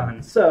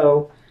 -1.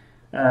 So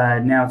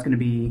now it's going to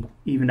be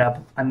evened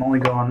up. I'm only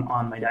going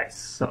on my dice.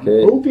 So I'm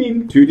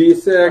hoping.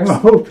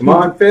 2d6. Come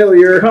on,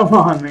 failure. Come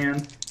on,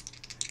 man.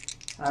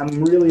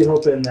 I'm really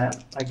hoping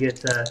that I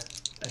get a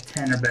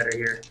 10 or better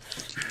here.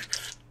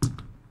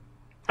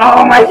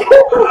 Oh my god!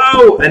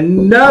 Oh,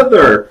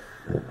 another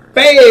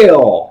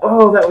fail!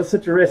 Oh, that was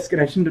such a risk,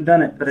 and I shouldn't have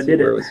done it, but I did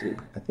it. Where was he?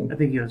 I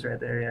think he was right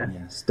there, yeah.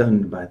 Yeah,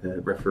 stunned by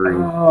the referee.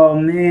 Oh,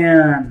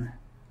 man.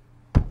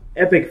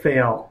 Epic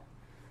fail.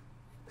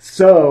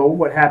 So,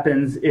 what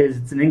happens is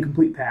it's an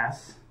incomplete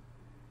pass,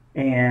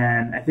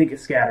 and I think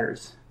it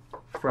scatters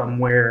from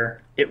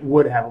where it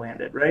would have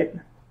landed, right?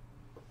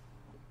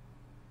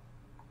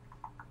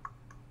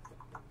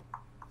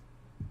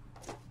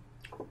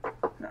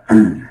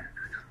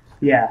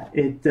 Yeah,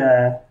 it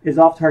is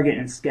off target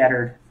and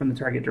scattered from the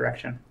target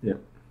direction. Yep.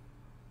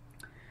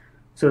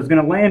 So it's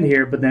going to land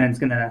here, but then it's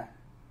going to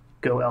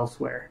go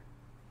elsewhere.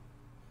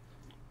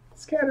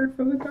 Scattered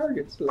from the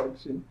target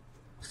selection.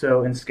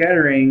 So in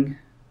scattering,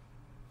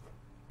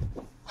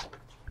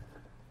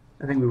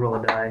 I think we roll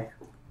a die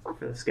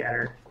for the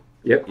scatter.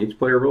 Yep, each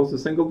player rolls a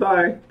single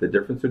die. The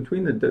difference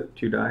between the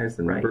two die is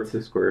the number of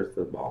the squares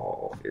the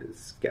ball is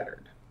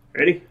scattered.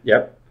 Ready?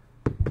 Yep.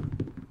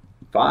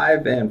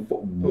 5 and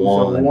 1.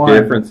 So 1.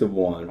 Difference of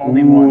 1.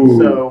 Only 1.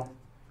 So,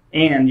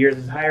 and yours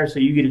is higher, so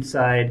you get to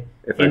decide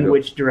in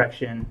which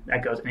direction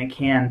that goes, and it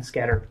can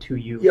scatter to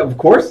you. Yeah, of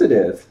course it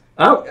is.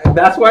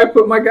 That's why I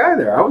put my guy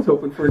there. I was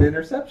hoping for an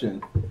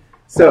interception.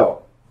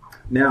 So,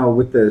 now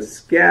with the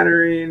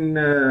scattering...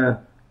 no,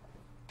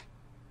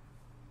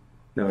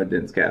 it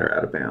didn't scatter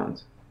out of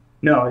bounds.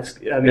 No,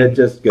 it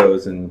just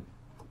goes and...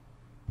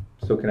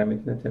 So can I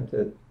make an attempt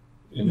at...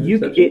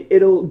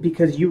 It'll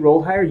because you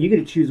rolled higher. You get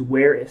to choose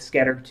where it's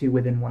scattered to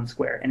within 1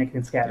 square, and it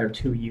can scatter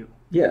to you.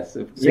 Yes, so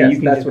you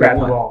can just grab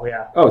the ball.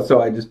 Yeah. Oh,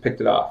 so I just picked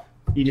it off.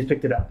 You just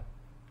picked it up.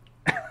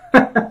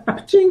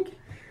 Chink.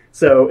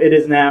 So it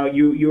is now.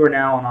 You are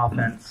now on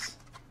offense.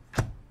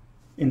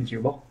 Into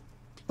your ball.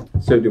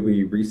 So do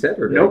we reset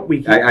or nope?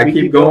 We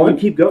keep going.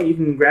 You keep going. You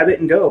can grab it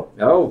and go.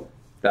 Oh,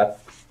 that's.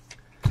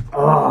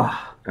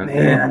 Oh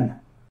man.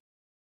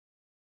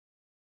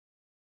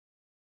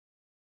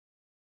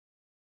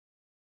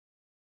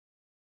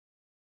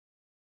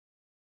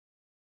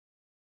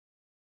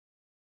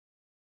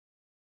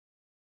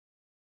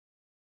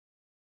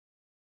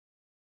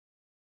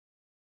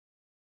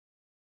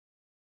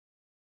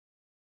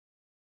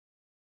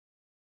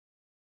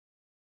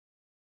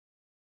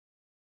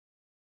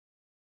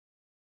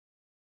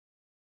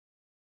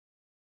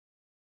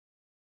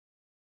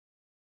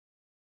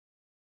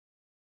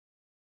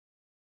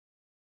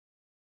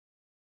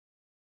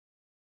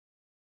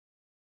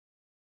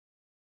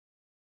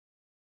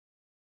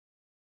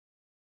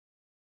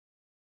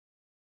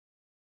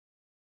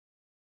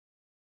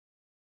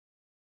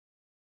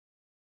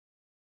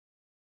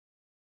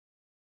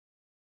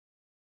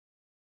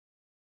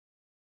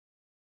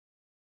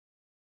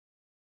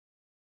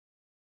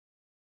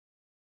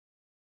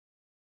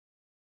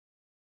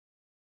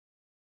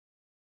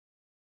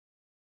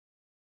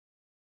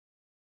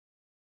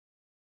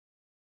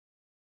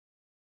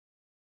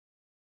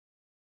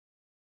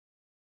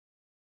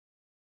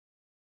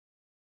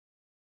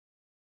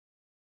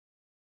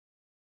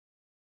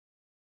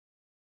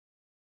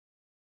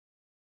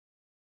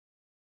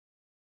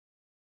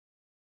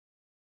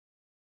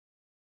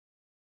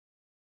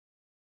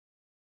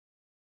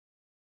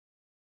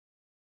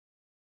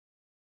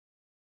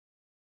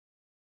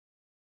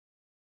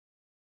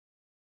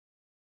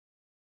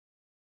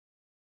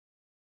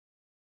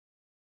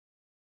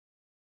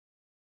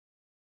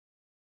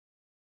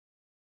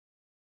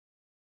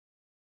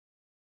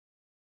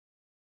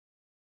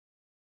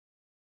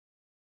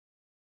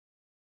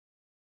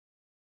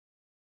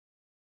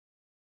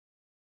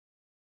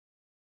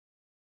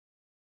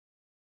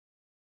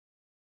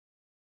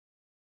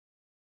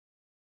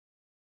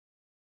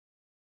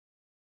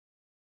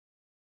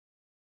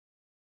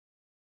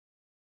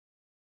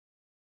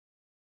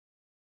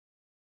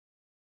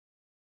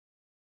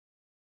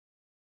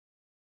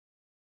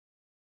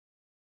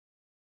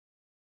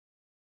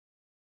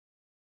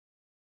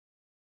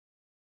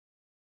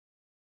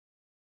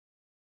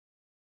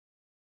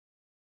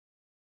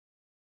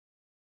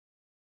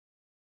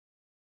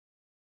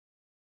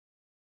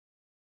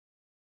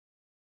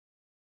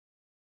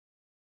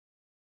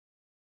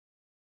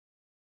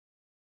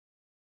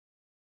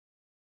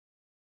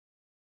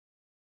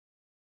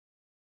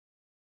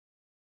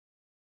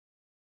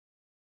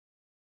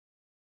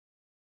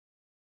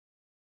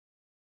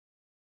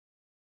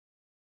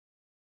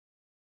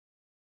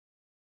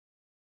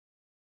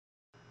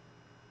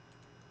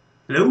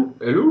 Hello?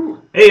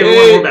 Hello? Hey,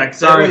 everyone, we're back.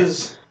 Sorry. That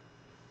was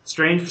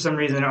strange. For some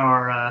reason,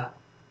 our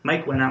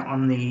mic went out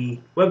on the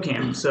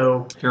webcam,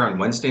 so... Here on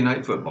Wednesday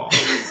Night Football.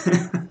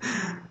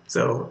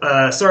 So,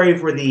 sorry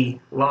for the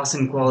loss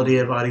in quality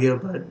of audio,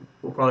 but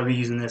we'll probably be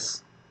using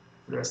this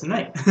for the rest of the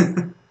night.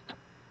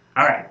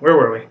 Alright, where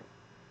were we?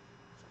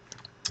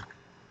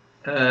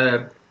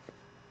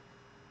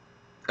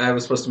 I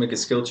was supposed to make a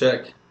skill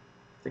check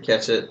to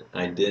catch it.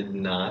 I did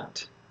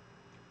not.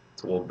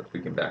 So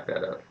we can back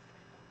that up.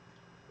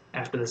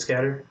 After the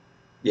scatter?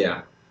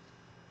 Yeah.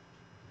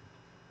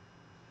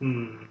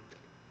 Hmm.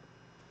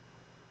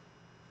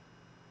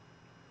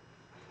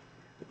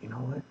 You know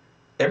what?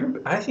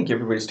 I think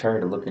everybody's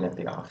tired of looking at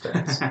the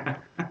offense.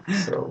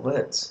 So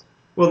let's.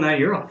 Well, now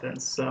you're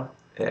offense, so...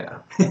 Yeah.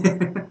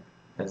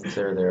 As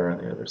they're there on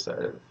the other side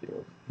of the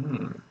field.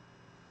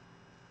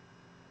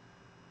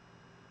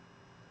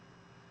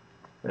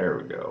 There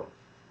we go.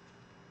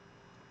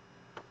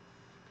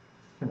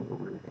 Kind of a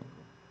weird angle.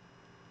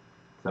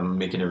 I'm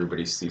making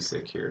everybody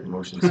seasick here.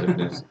 Motion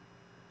sickness.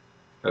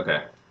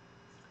 Okay.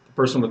 The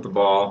person with the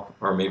ball,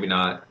 or maybe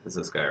not, is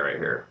this guy right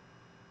here.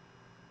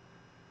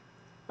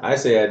 I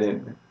say I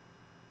didn't.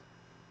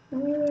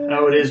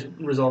 Oh, it is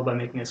resolved by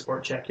making a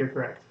sport check. You're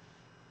correct.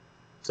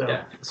 So,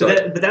 Yeah.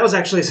 but that was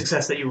actually a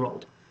success that you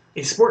rolled.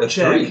 A sport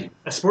check. 3.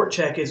 A sport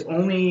check is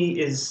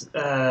only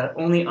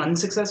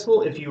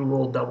unsuccessful if you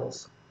roll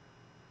doubles.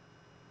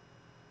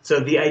 So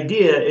the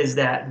idea is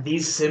that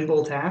these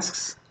simple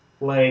tasks,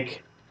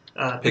 like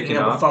picking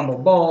up a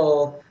fumbled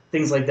ball,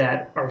 things like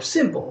that, are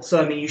simple.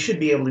 So I mean, you should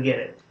be able to get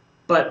it.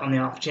 But on the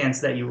off chance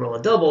that you roll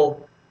a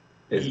double,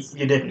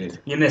 you didn't.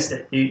 You missed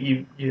it.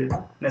 You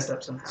messed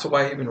up somehow. So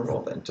why even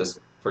roll then? Just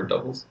for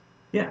doubles?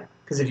 Yeah,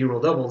 because if you roll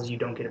doubles, you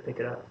don't get to pick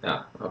it up.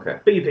 Ah, okay.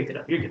 But you picked it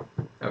up. You're good.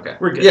 Okay.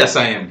 We're good. Yes,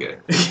 I am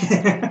good.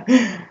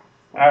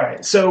 All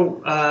right.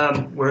 So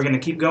we're going to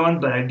keep going,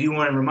 but I do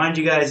want to remind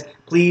you guys,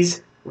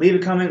 please leave a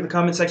comment in the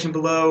comment section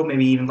below.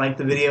 Maybe even like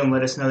the video and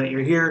let us know that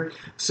you're here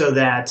so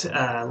that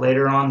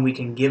later on we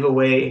can give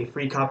away a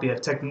free copy of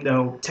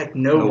Techno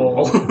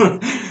Bowl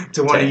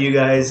to one of you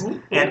guys.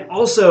 And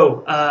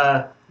also,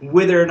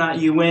 whether or not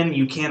you win,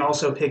 you can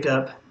also pick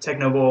up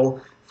Techno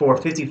Bowl for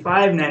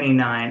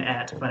 $55.99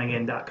 at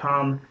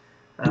funagain.com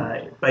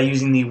by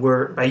using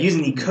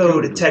the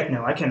code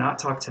Techno. I cannot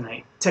talk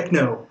tonight.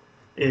 Techno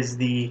is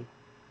the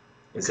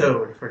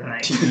code for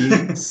tonight.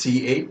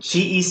 T-E-C-H?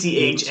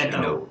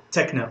 T-E-C-H-N-O.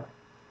 Techno.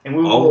 And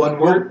All one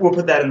word? We'll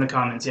put that in the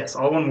comments. Yes,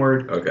 all one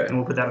word. Okay. And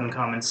we'll put that in the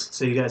comments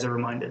so you guys are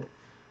reminded.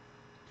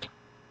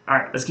 All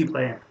right, let's keep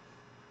playing.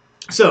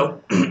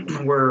 So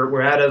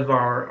we're out of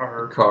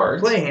our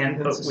Cards. play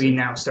hand, but we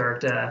now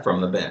start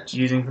From the bench.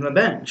 using from the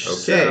bench.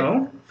 Okay.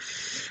 So,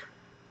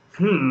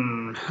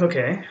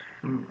 okay.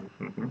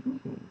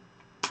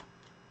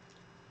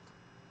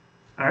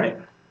 All right.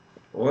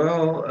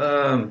 Well,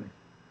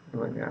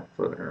 what do I got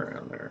floating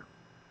around there?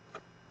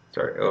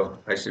 Sorry. Oh,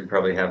 I should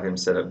probably have him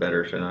set up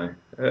better, shouldn't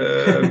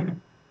I?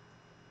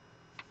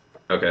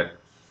 Okay.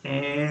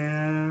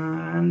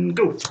 And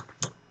go.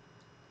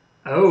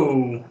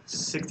 Oh,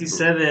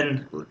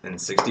 67.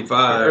 And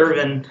 65.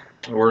 Irvin.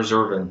 Where's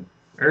Irvin?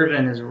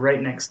 Irvin is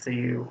right next to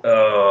you.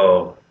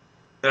 Oh.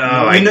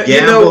 I you know,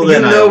 gambled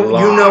and I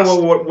lost. You know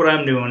what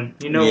I'm doing.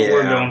 You know what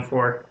we're going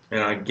for.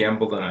 And I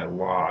gambled and I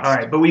lost. All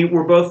right, but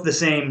we're both the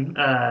same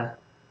skill.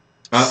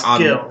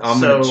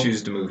 I'm going to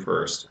choose to move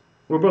first.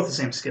 We're both the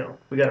same skill.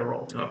 We got to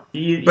roll. Oh.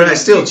 But I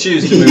still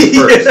choose to move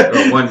first.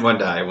 Oh, one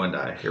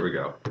die. Here we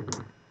go.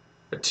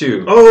 A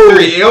 2. Oh,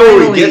 3.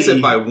 Oh, he gets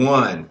it by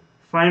 1.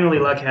 Finally,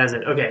 luck has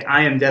it. Okay,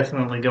 I am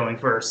definitely going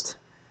first.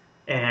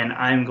 And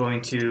I'm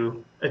going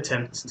to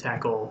attempt to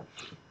tackle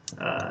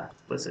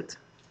Blizzard.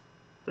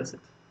 Is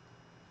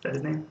that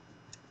his name?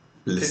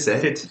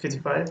 Lisette?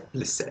 55?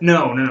 Lisette.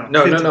 No.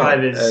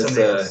 55 is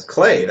something else.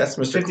 Clay. That's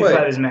Mr. 55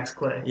 Clay. is Max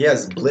Clay. He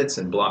has blitz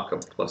and block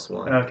of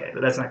 +1. Okay,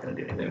 but that's not going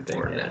to do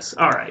anything for Yeah. this.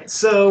 All right,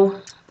 so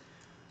I'm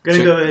going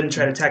to go ahead and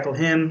try to tackle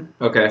him.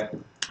 Okay.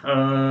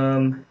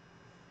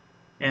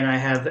 And I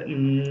have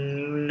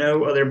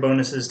no other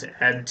bonuses to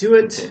add to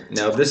it. Okay.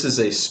 Now this is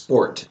a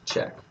sport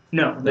check.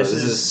 No, This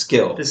is a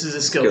skill. This is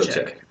a skill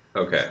check.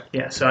 Okay.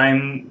 Yeah, so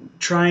I'm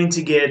trying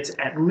to get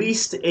at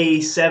least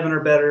a 7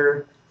 or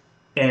better,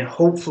 and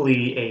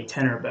hopefully a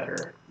 10 or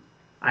better.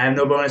 I have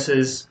no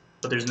bonuses,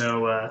 but there's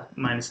no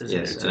minuses.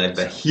 Yes, and I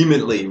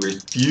vehemently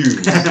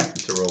refuse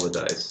to roll the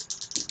dice.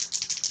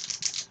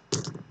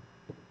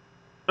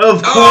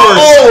 Of course!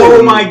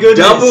 Oh my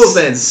goodness! Doubles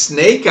and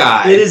snake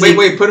eyes.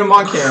 Wait, put him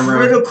on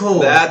camera.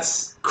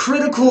 That's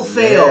critical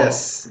fail.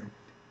 Yes.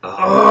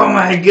 Oh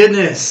my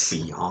goodness!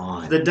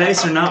 Beyond. The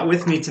dice are not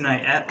with me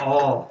tonight at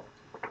all.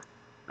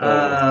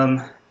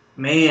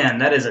 Man,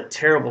 that is a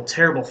terrible,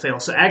 terrible fail.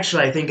 So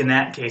actually, I think in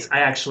that case,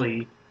 I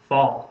actually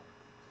fall.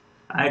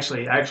 I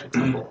actually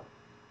tumble.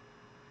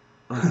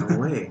 Oh, no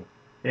way.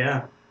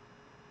 Yeah.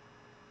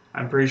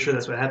 I'm pretty sure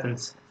that's what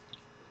happens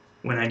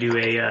when I do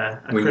a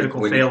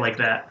critical fail like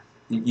that.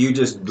 You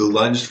just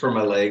lunged for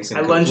my legs and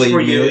I lunged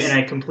for you and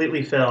I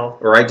completely fell.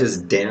 Or I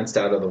just danced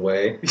out of the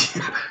way.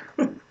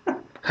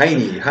 High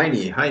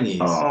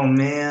knees. Oh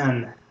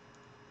man,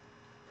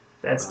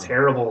 that's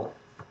terrible.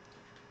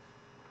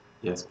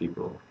 Yes,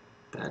 people.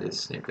 That is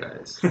Snake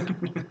Eyes.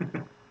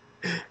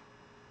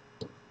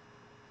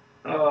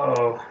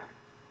 Oh.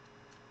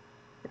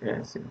 Yeah,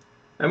 I see.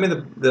 I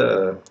mean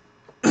the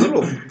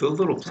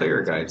little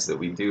player guides that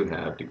we do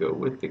have to go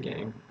with the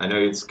game. I know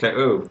it's kind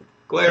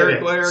glare, Okay,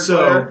 glare, so,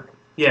 glare.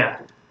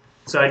 yeah.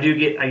 So I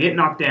get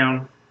knocked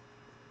down.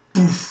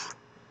 Poof.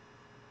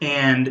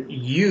 And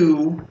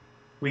you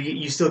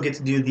still get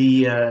to do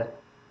the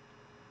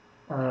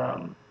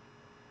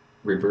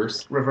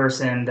Reverse.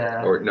 reverse and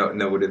Or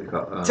no, what did they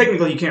call?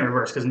 Technically you can't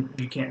reverse because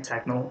you can't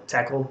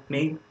tackle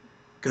me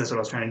because that's what I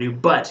was trying to do.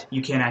 But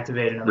you can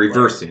activate another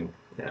reversing.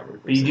 player. Yeah,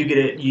 reversing. But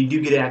you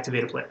do get to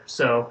activate a player.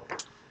 So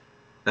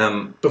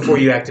before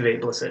you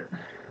activate Blisset,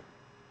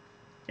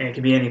 and it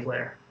can be any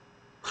player.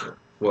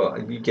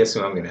 Well, you guess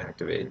who I'm going to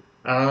activate?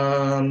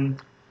 That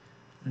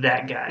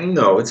guy.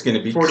 No, it's going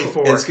to be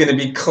 44. It's going to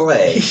be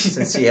Clay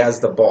since he has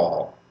the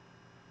ball,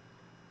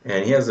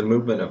 and he has a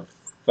movement of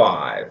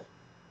 5.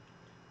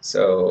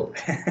 So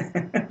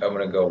I'm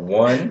going to go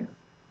 1,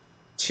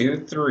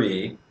 2,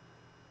 3,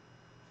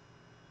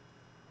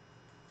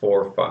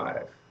 4,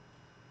 5.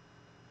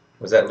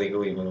 Was that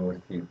legal even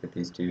with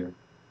these two?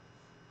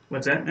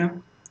 What's that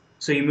now?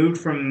 So you moved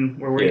from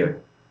where were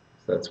you?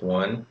 So that's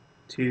 1,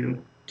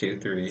 2, 2,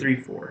 3,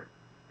 3, 4.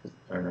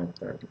 Or no,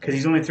 sorry. Because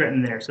he's only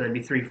threatened there, so that'd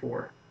be 3,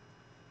 4.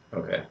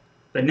 Okay.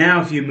 But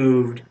now if you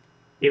moved,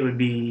 it would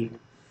be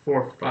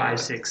 4, 5,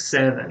 6,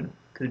 7.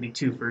 Because it'd be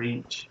 2 for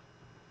each.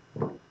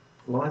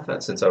 Well, I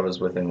thought since I was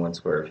within 1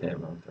 square of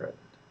him, I'm threatened.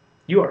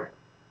 You are.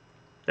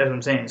 That's what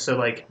I'm saying. So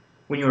like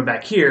when you were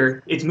back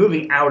here, it's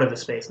moving out of a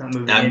space, not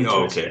moving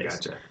into a space.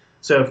 Gotcha.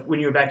 So when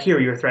you were back here,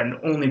 you were threatened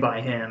only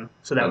by him.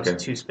 So that was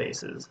 2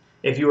 spaces.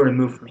 If you were to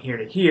move from here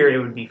to here, it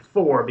would be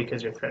 4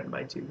 because you're threatened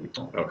by 2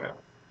 people. Okay.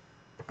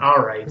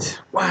 All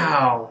right.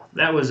 Wow.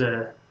 That was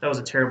a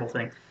terrible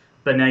thing.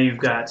 But now you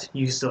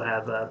still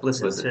have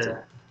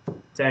Blisset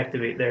to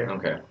activate there.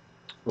 Okay.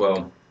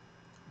 Well,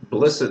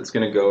 Blisset's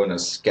going to go in a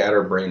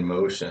scatterbrain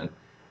motion.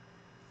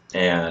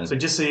 And so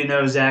just so you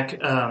know,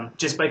 Zach,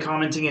 just by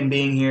commenting and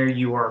being here,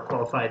 you are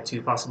qualified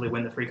to possibly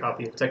win the free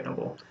copy of Techno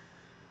Bowl.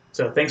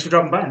 So thanks for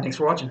dropping by and thanks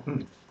for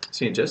watching.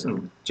 See,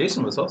 Jason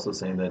was also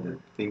saying that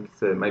he thinks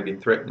that it might be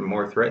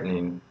more threat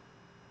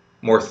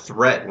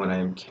when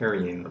I'm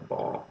carrying the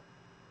ball.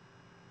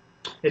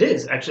 It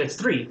is actually. It's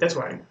 3. That's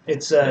why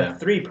it's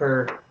 3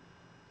 per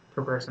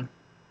person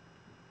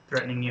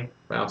threatening you.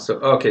 Wow. So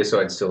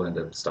so I'd still end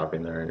up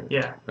stopping there anyway.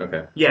 Yeah.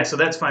 Okay. Yeah. So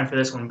that's fine for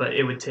this one, but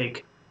it would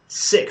take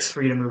 6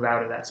 for you to move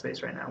out of that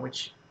space right now,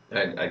 which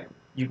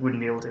you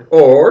wouldn't be able to.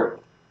 Or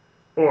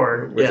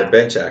with a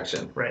bench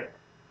action. Right.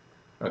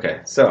 Okay.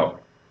 So.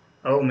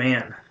 Oh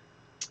man.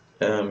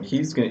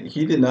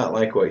 He did not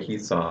like what he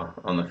saw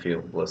on the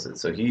field, Blisset.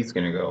 So he's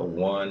gonna go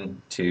 1,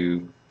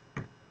 2,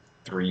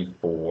 3,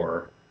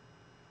 4,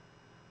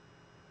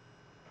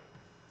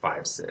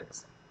 5,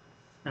 6.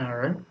 All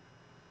right.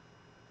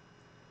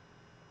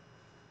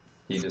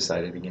 He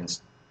decided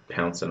against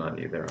pouncing on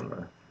you there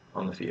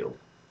on the field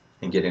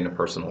and getting a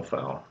personal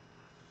foul.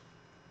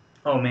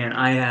 Oh man,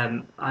 I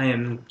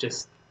am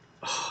just.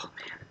 Oh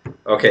man.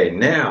 Okay,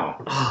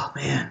 now. Oh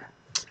man.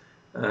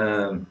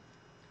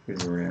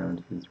 Who's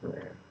around?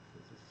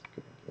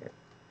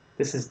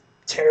 This is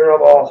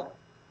terrible.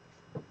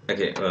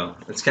 Okay, well,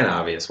 it's kind of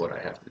obvious what I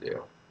have to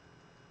do.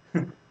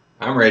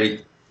 I'm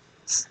ready.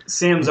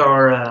 Sam's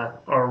our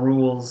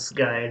rules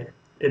guide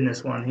in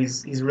this one.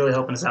 He's really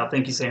helping us out.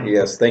 Thank you, Sam.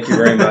 Yes, thank you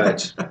very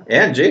much.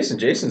 And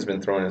Jason's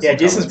been throwing us. Yeah,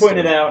 Jason's pointing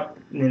it out,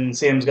 and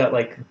Sam's got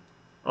like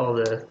all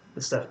the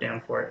stuff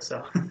down for it.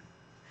 So, all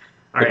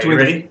right, you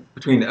ready?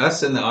 Between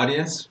us and the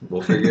audience,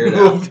 we'll figure it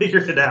out. We'll figure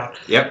it out.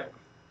 Yep.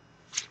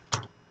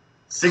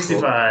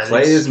 65.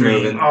 Clay is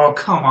moving. Oh,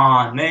 come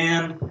on,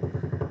 man.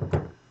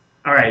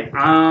 All right.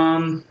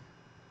 I'm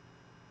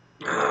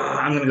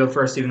gonna go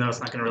first, even though it's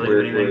not gonna really do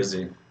anything. Where is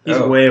he? He's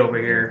way over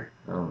here.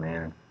 Oh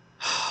man.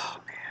 Oh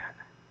man.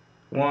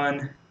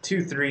 1,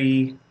 2,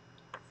 3,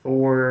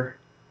 4,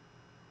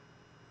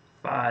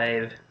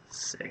 5,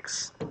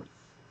 6.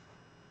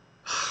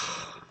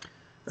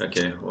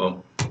 Okay.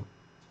 Well,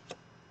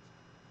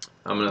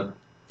 I'm gonna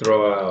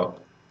throw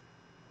out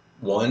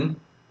 1.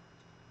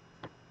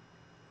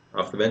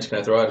 Off the bench. Can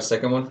I throw out a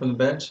second one from the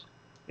bench?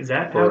 Is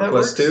that for how that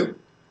plus works? 2?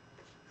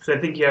 So I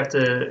think you have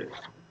to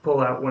pull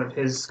out one of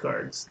his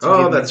cards.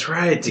 Oh, that's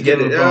right. To get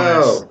it.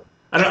 Oh,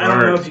 I don't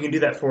know if you can do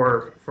that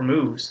for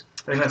moves.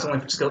 I think that's only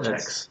for skill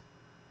checks.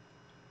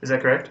 Is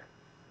that correct?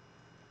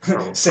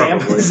 Sam,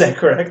 probably. is that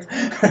correct?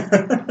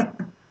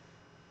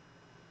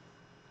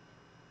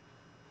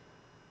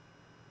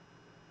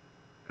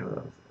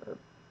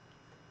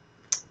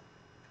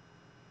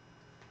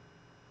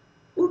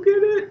 Look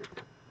at it.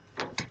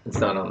 It's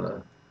not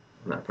on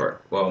that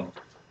part. Well,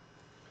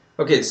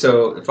 okay.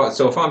 So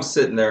if I'm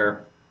sitting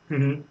there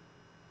and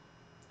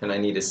I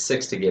need a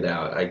 6 to get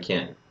out, I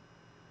can't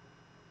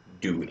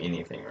do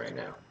anything right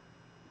now.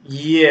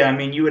 Yeah, I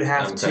mean you would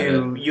have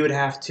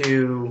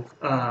to.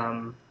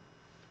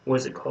 What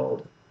is it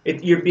called?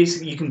 You're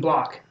basically, you can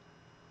block.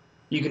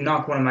 You can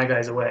knock one of my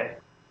guys away.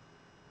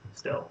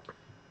 Still.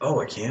 Oh,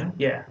 I can?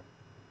 Yeah.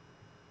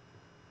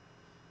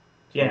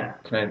 Yeah.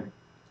 Can I...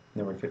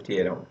 Number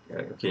 58, I don't...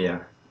 Okay,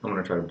 yeah. I'm going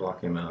to try to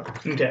block him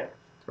out. Okay.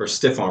 Or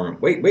stiff arm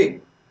him.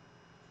 Wait.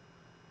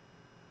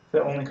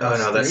 That only Oh,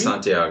 costs no, that's 3?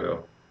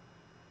 Santiago.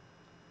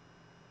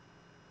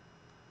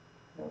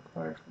 No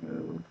card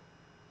move.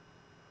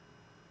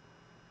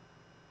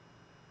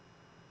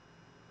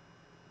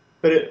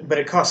 But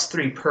it costs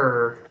 3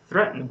 per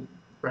threaten,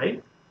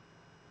 right?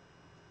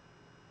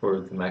 For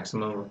the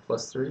maximum of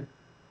 +3?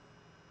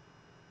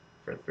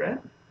 For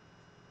threat?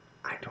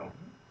 I don't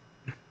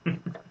know.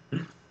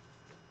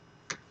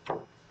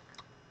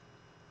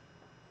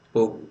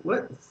 Well,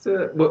 let's...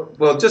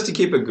 well, just to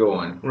keep it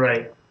going.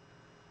 Right.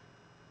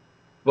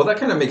 Well, that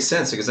kind of makes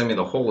sense because, I mean,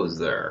 the hole is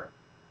there.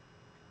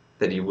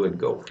 That he would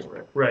go for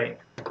it. Right.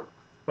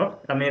 Well,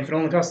 I mean, if it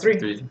only costs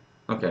 3.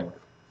 Okay.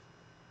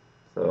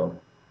 So...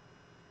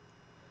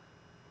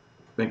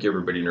 Make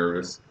everybody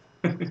nervous.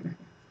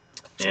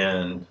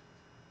 And...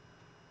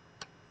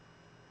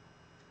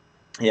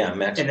 Yeah,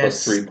 max And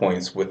plus 3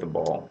 points with the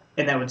ball.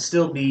 And that would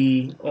still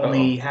be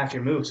only half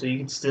your move, so you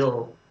could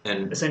still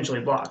And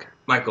essentially block.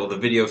 Michael, the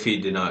video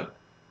feed did not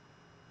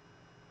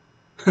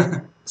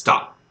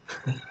stop.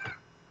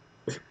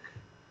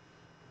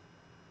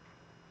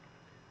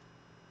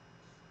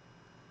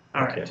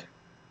 All Okay. right.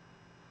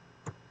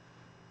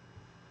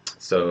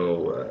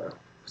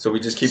 So we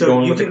just keep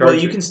going with the cards?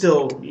 Well, you can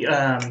still...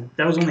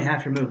 that was only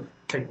half your move,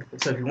 technically.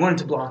 So if you wanted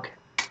to block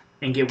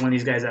and get one of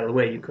these guys out of the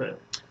way, you could.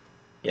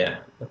 Yeah,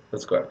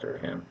 let's go after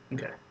him.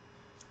 Okay.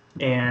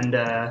 And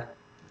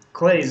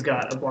Clay's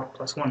got a block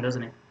 +1,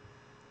 doesn't he?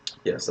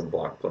 Yes, a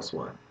block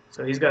 +1.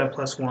 So he's got a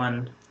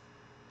 +1,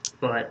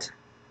 but...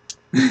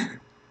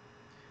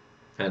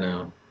 I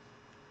know.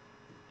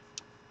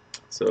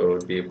 So it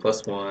would be a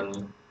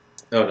 +1.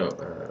 Oh, no.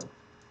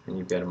 And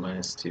you've got a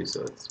 -2,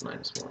 so it's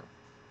 -1.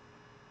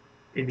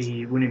 Wouldn't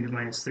it be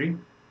 -3?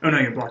 Oh, no,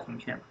 you're blocking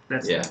him.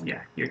 That's Yeah.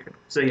 Yeah, you're good.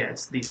 So, yeah,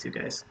 it's these two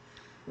guys.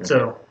 Okay.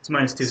 So, it's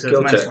 -2, so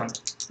Skill it's check. -1.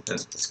 And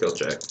skill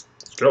check.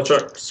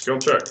 Skill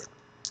check.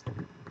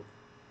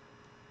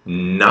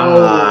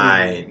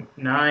 9. Oh,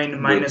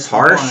 9 minus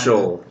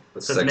partial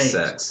 1. So it's an 8.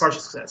 success. Partial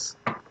success.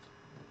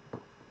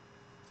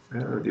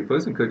 The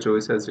opposing coach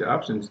always has the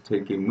option to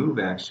take a move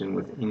action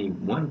with any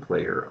one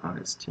player on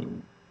his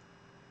team.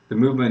 The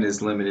movement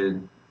is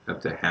limited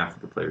up to half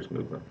of the player's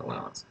movement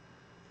allowance.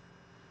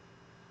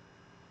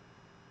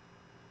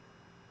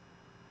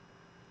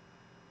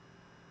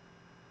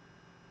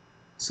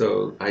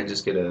 So I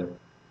just get to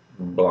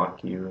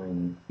block you,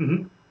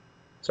 and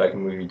so I can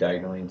move you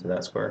diagonally into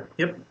that square.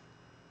 Yep.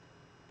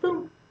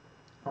 Boom.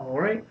 All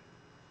right.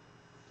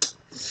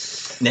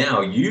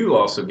 Now you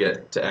also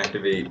get to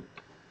activate.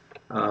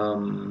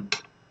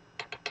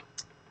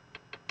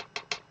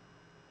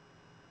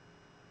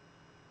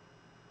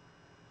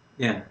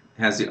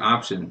 Has the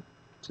option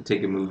to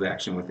take a move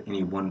action with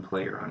any one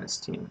player on his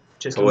team.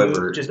 Just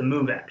However, just a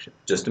move action.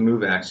 Just a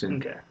move action.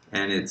 Okay.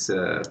 And it's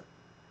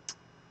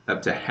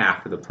up to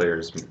half of the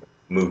player's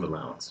Move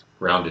allowance.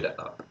 Rounded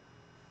up.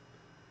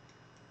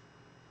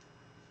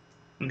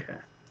 Okay.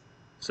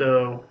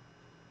 So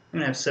I'm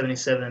gonna have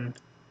 77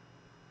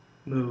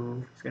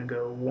 move. It's gonna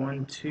go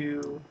 1,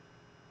 2.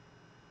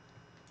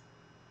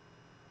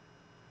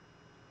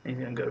 And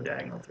he's gonna go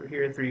diagonal through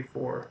here, 3,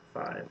 4,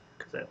 5,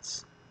 because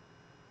that's.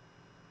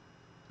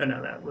 Oh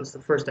no, that was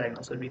the first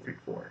diagonal, so it'd be 3,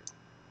 4.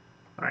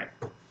 All right.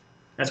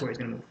 That's where he's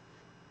gonna move.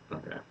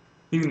 Okay.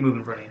 You can move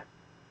in front of you.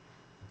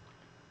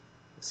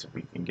 So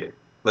we can get.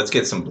 Let's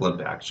get some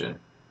blimp action.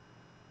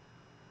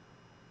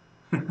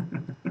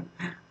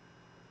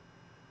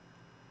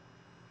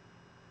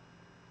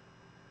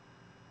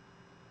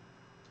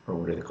 Or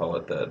what do they call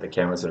it? The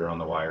cameras that are on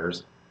the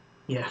wires.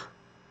 Yeah.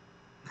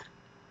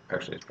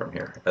 Actually, it's from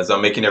here. As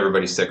I'm making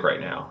everybody sick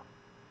right now.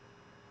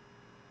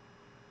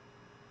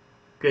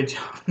 Good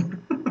job.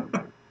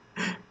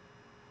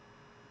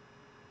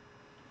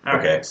 All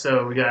Okay. right,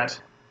 so we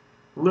got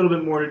a little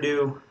bit more to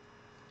do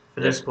for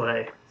this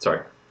play.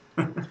 Sorry.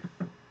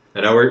 I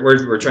know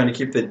we're trying to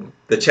keep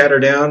the chatter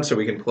down so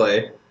we can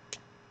play.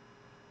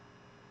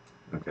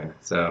 Okay,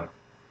 so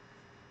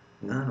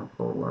Not a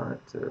whole lot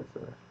of.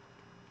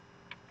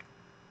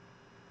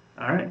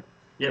 All right.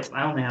 Yep,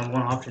 I only have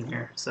one option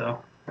here,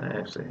 so. I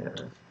actually have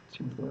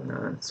 2 going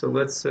on. So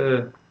let's.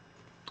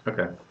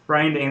 Okay.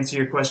 Brian, to answer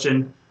your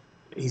question,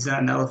 he's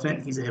not an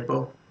elephant. He's a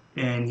hippo,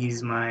 and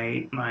he's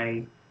my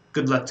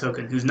good luck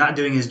token, who's not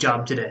doing his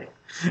job today.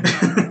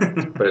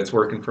 But it's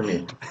working for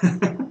me.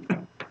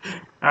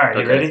 All right,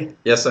 you ready?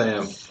 Yes, I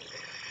am.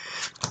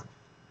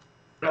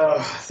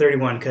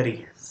 31,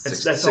 Cuddy.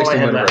 That's all I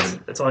had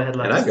left. That's all I had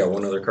left. And I've got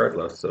one other card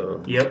left,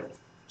 so. Yep.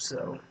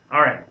 So,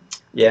 all right.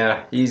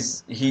 Yeah,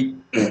 he.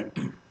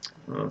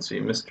 Let's see,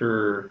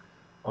 Mr.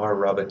 R.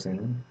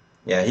 Robiton.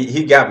 Yeah,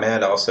 he got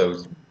mad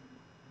also.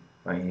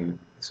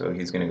 So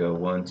he's gonna go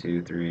 1,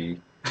 2, 3,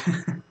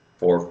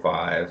 4,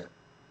 5.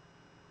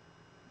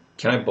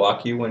 Can I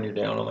block you when you're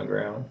down on the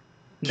ground?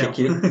 No. Kick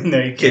you? No,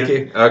 you Kick can't.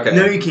 you? Okay.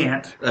 No, you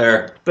can't.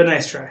 There. But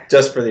nice try.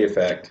 Just for the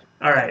effect.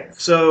 All right.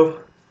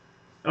 So,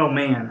 oh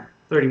man,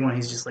 31.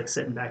 He's just like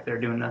sitting back there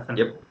doing nothing.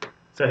 Yep.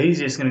 So he's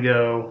just gonna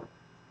go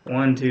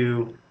 1,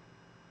 2,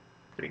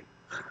 3.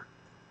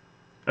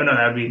 Oh no,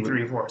 that would be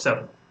 3, 4.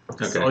 So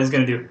that's all he's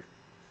gonna do.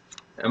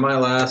 And my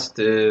last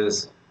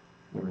is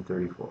number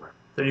 34.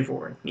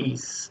 34.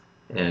 Nice.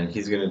 And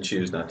he's going to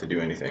choose not to do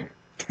anything.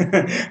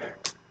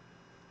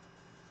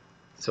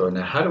 So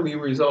now how do we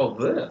resolve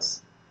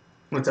this?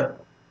 What's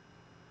up?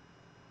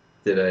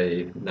 Did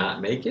I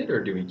not make it,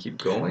 or do we keep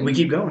going? We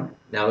keep going.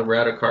 Now that we're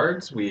out of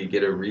cards, we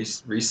get to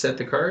reset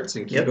the cards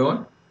and keep Yep.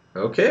 going?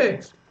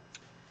 Okay.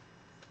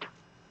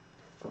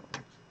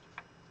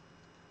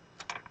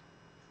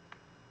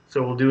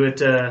 So we'll do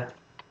it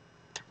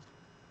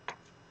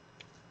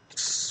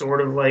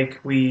sort of like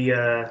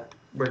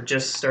we're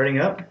just starting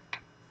up.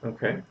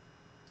 Okay.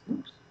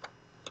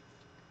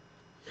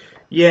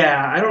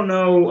 Yeah, I don't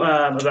know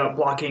about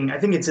blocking. I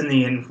think it's in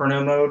the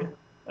Inferno mode.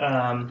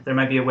 There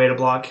might be a way to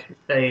block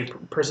a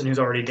person who's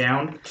already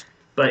down,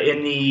 but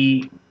in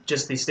the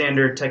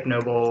standard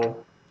Techno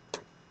Bowl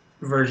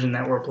version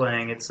that we're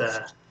playing, it's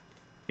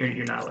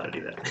you're not allowed to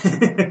do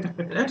that.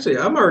 And actually,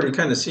 I'm already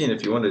kind of seeing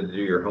if you wanted to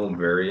do your home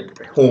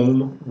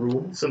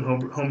rules. Some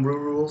homebrew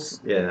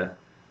rules. Yeah.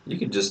 You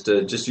could just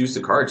use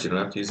the cards. You don't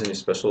have to use any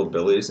special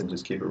abilities, and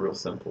just keep it real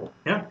simple.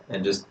 Yeah.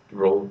 And just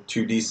roll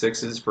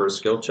 2d6s for a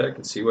skill check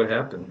and see what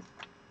happens.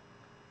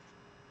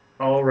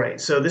 All right.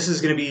 So this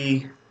is going to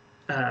be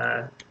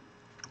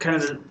kind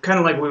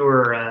of like we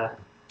were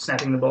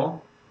snapping the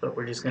ball, but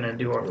we're just going to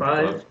do our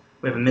 5.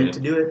 We have a minute to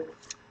do it,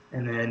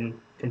 and then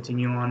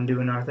continue on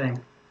doing our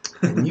thing.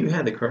 And you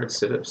had the cards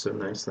set up so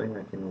nicely,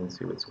 I can even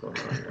see what's going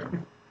on now.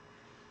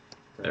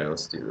 All right,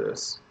 let's do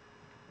this.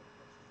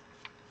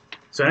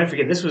 So I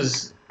forget, this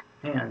was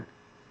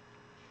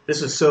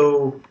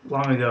so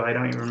long ago, I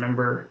don't even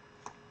remember.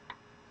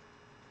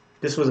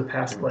 This was a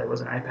pass play,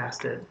 wasn't it? I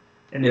passed it.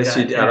 And Yes,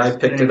 you did. I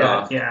picked it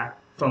off. Yeah,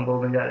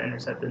 fumbled and got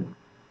intercepted.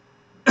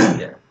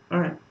 Yeah.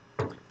 All right.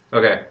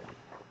 Okay.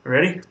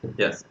 Ready?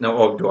 Yes. No,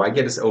 oh, do I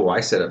get a... Oh,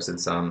 I set up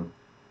since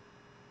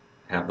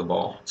have the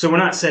ball. So we're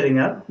not setting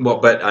up. Well,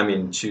 but, I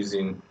mean,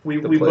 choosing We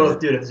the player.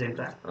 both do it at the same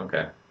time.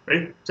 Okay.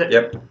 Ready? Set.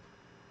 Yep.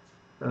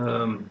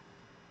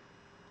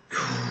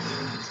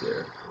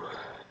 There.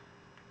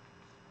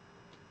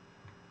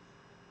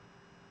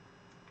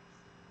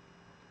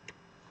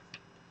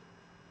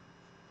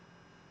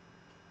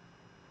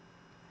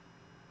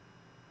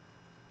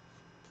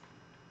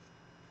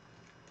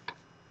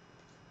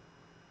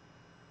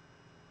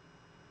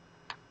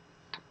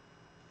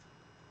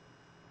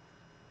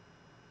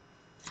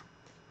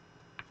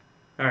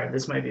 All right,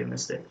 this might be a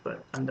mistake,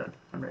 but I'm done.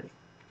 I'm ready.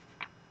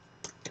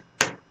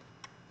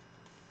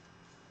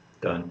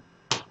 Done.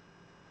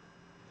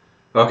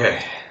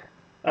 Okay.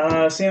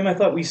 Sam, I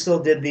thought we still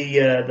did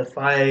the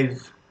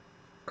 5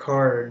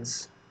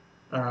 cards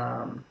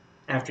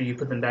after you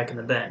put them back in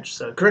the bench.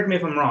 So correct me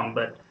if I'm wrong,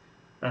 but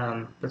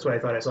that's what I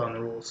thought I saw in the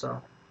rules.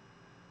 So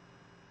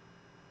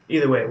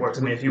either way, it works.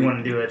 I mean, if you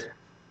want to do it.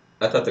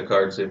 I thought the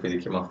cards, if they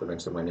came off the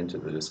bench, they went into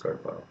the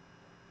discard pile.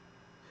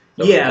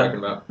 Is that what you're talking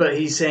about? But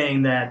he's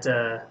saying that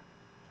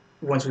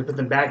once we put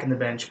them back in the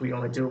bench, we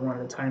only do it one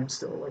at a time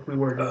still, like we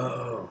were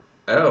doing.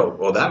 Oh,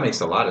 well, that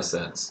makes a lot of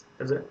sense.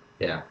 Does it?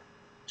 Yeah.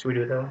 Should we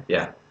do it that way?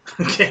 Yeah.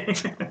 Okay.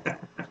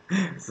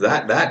 So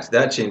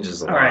that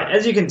changes a lot. All right.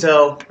 As you can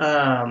tell,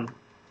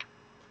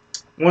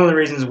 one of the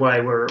reasons why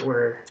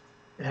we're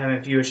having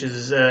a few issues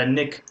is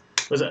Nick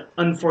was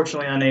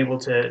unfortunately unable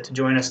to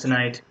join us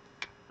tonight,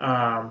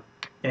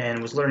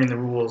 and was learning the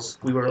rules.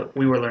 We were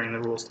learning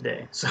the rules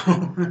today, so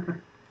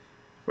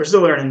we're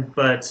still learning.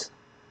 But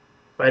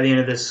by the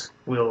end of this,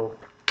 we'll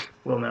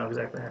know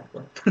exactly how to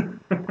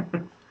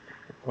play.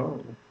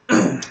 Oh.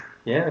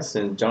 Yes,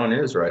 and John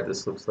is right.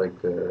 This looks like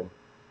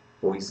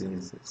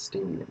Boise's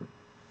Stadium.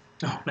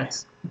 Oh,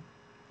 nice.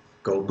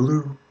 Go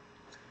blue.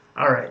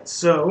 All right,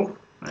 so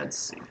let's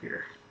see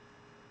here.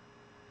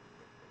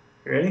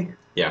 You ready?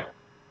 Yeah.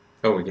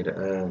 Oh, we get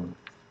a...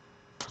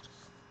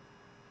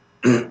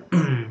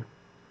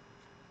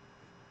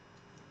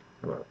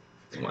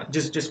 One.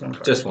 Just one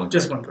card. Just one.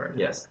 Just one card.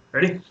 Yes.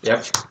 Ready?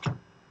 Yep.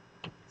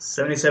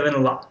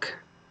 77 lock.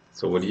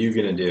 So what are you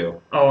going to do?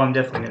 Oh, I'm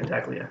definitely going to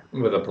tackle you.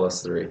 With a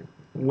 +3.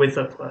 With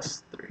a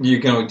 +3. You're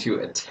going to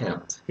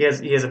attempt. He has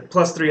a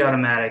 +3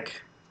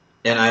 automatic.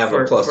 And I have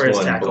for a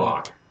 +1 tackle.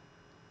 block.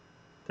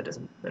 That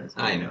doesn't.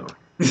 I know.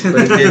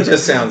 But it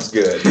just sounds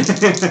good.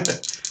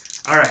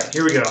 All right,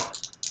 here we go.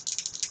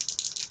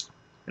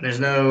 And there's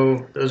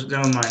no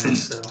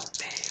minus, so.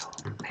 Fail.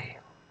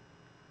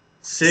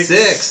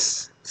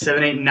 6,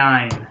 7, 8,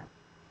 9.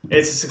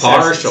 It's a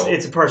success.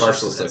 It's a partial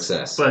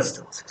success. But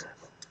still a success.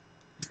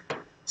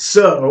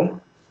 So,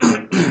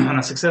 on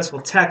a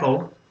successful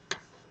tackle.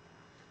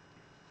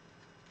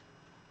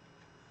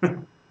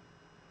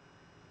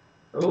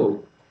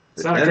 Oh.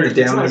 It's not a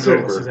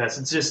critical success.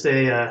 It's just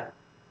a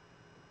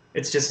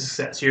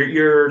success.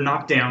 You're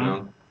knocked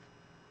down.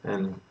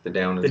 And the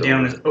down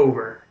is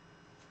over.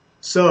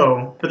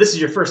 So, but this is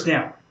your first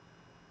down.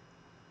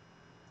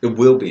 It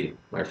will be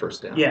my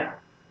first down. Yeah.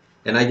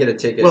 And I get to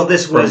take it. Well,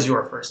 this was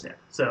your first down,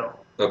 so.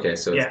 Okay,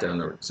 so it's Yeah. down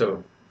the.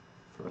 So.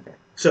 Okay.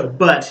 So,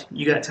 but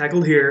you got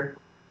tackled here,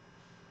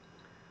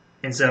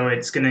 and so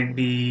it's gonna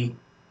be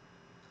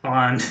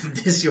on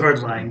this yard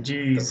line.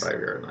 Jeez. The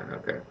 5-yard line.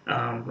 Okay.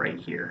 Right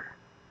here.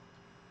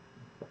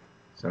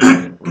 So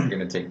we're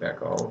gonna take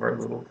back all of our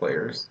little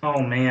players.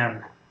 Oh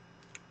man.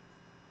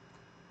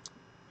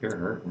 You're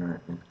hurting,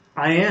 aren't you?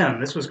 I am.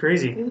 This was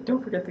crazy. Hey,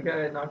 don't forget the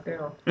guy I knocked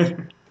down.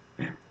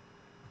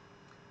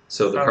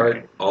 So the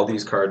Right. all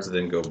these cards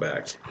then go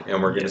back,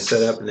 and we're gonna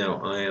set up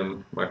now. I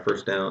am my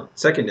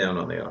second down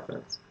on the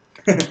offense.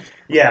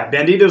 Yeah,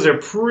 Banditos are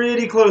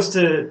pretty close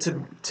to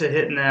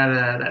hitting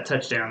that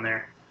touchdown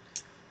there.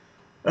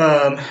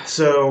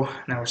 So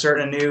now we're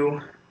starting a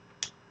new.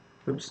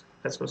 Oops,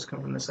 that's supposed to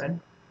come from this side.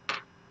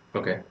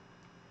 Okay.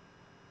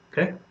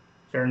 Okay,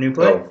 start a new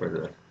play. Oh, for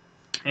the.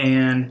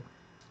 And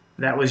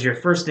that was your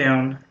first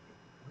down,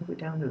 Move it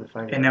down to the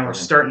 5-yard and now we're line.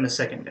 starting the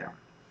second down.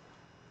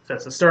 So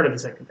that's the start of the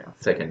second down.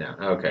 Second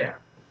down. Okay. Yeah.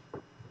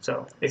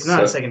 So it's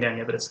not a second down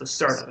yet, but it's the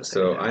start of a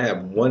second down. So I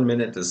have 1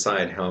 minute to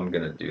decide how I'm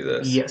gonna do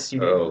this. Yes, you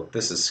do. Oh,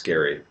 this is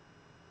scary.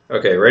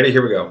 Okay, ready?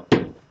 Here we go.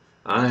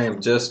 I am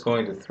just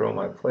going to throw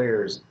my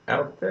players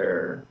out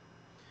there,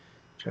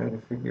 trying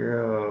to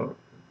figure out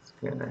what's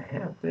gonna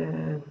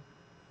happen,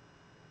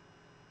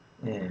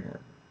 and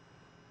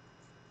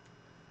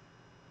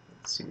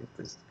let's see if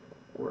this is gonna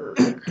work.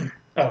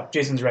 Oh,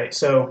 Jason's right.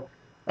 So,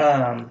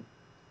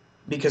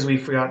 because we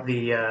forgot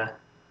the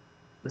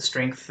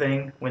strength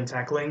thing when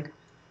tackling,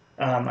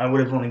 I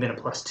would have only been a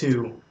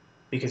 +2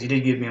 because you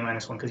did give me a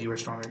 -1 because you were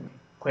stronger than me.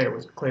 Clay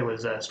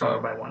was stronger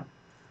by 1.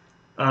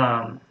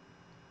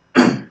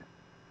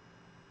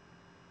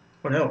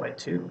 Well, no, by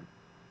 2.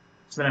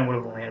 So then I would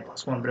have only had a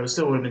 +1, but it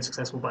still would have been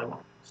successful by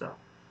 1. So,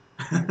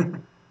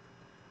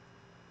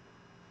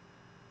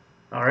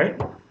 all right,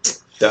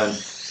 Done.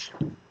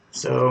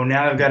 So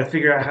now I've got to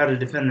figure out how to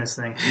defend this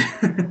thing.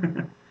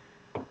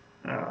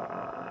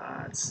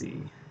 Let's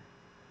see.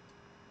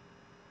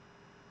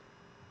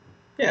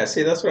 Yeah,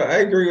 see, that's what I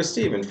agree with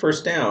Steven.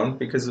 First down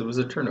because it was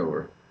a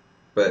turnover,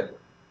 but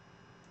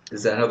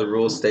is that how the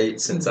rule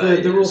states? Since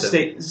The rule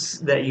states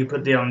that you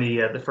put down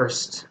the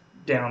first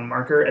down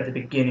marker at the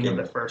beginning of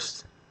the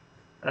first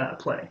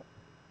play.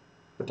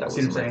 But that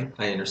See what I'm wasn't saying?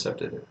 I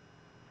intercepted it.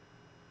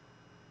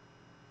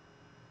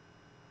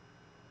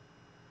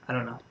 I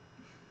don't know.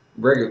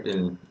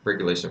 In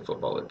regulation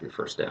football, it'd be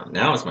first down.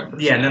 Now it's my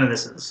first Yeah, down. none of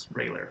this is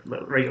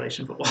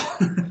regulation football.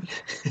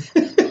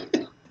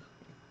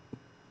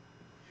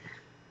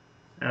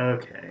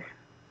 Okay.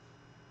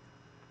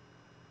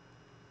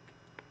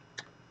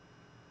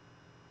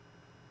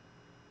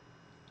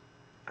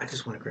 I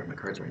just want to grab my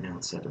cards right now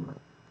and set them up.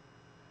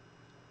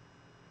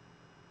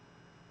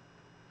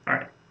 All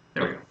right.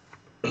 There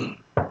we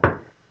go.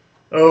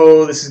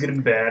 Oh, this is going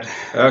to be bad.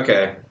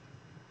 Okay.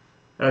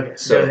 Okay,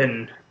 So- go ahead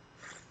and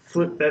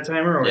flip that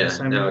timer or this Yeah.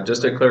 timer? No,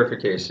 just a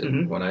clarification.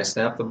 Mhm. When I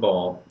snap the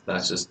ball,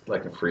 that's just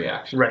like a free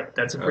action. Right,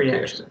 that's a free Okay.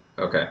 action.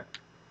 Okay.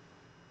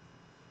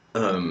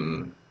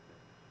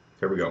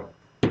 Here we go.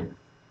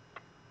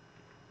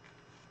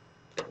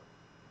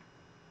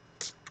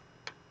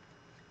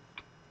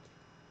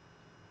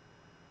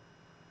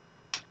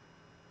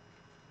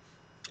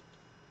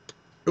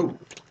 Ooh,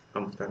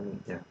 almost got me.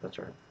 Yeah, that's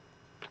right.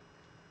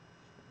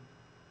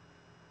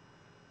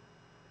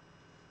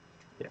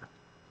 Yeah.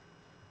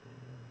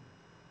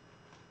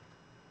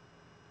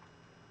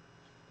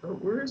 Oh,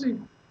 where is he?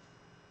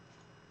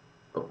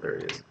 Oh, there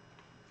he is.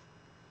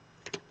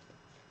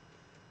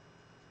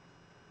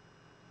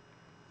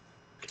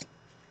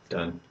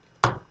 Done.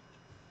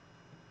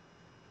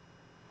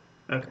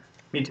 Okay,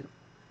 me too.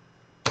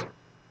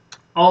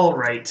 All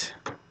right.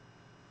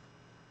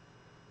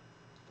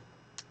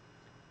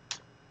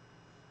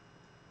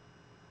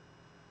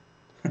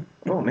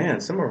 Oh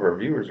man, some of our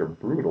viewers are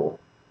brutal.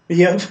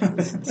 Yep.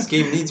 This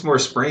game needs more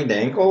sprained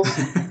ankles.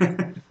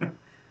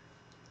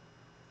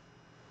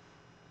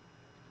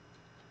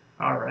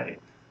 All right.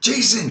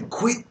 Jason,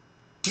 quit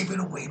giving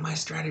away my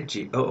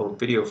strategy. Uh-oh,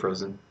 video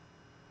frozen.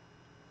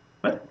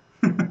 What?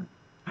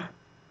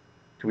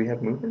 Do we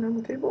have movement on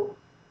the table?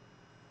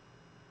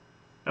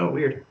 Oh,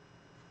 weird.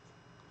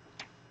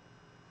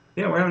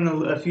 Yeah, we're having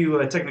a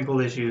few technical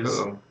issues.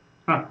 Uh-oh.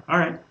 Huh, all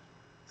right.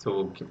 So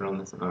we'll keep it on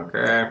this.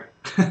 Okay.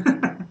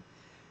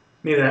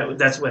 Maybe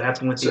that's what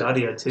happened with the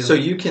audio, too. So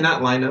you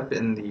cannot line up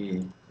in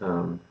the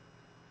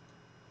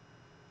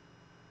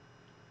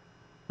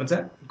What's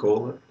that?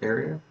 goal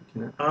area?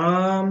 You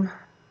cannot?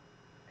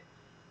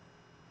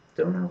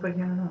 Don't know if I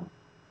can or not.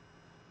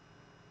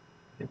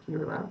 I think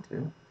you're allowed to.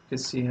 You can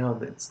see how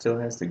it still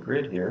has the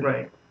grid here.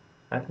 Right.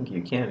 I think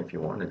you can if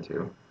you wanted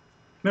to.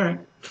 All right.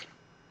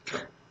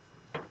 Let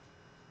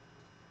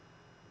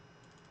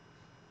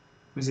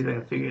me see if I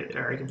can figure it,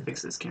 or I can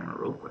fix this camera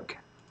real quick.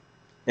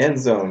 End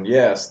zone,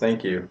 yes,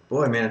 thank you.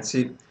 Boy, man,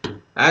 see,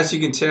 as you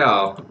can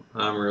tell,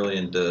 I'm really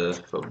into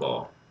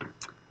football.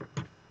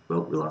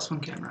 Well, we lost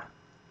one camera.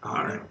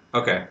 All right.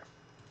 Okay.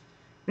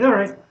 Yeah, all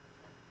right.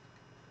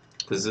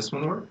 Does this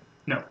one work?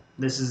 No,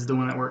 this is the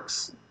one that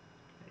works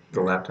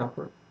The laptop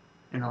work?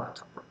 And the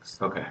laptop works.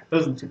 Okay.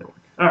 Those are the two that work.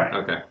 All right.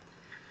 Okay.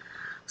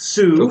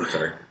 So, Oh,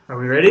 sorry. are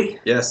we ready?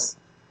 Yes.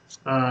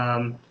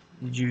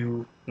 Did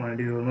you want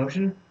to do a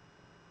motion?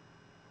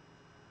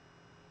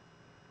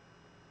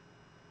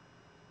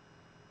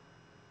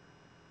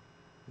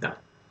 No.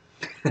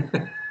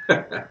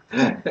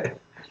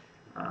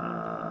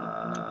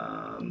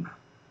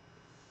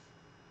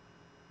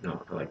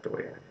 No, I like the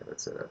way I have it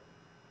set up.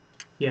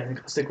 Yeah, I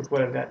think I'll stick with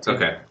what I've got too.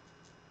 Okay.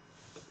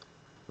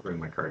 I'll bring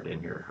my card in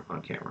here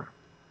on camera.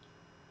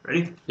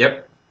 Ready?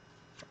 Yep.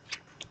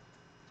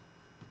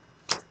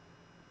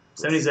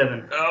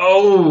 77.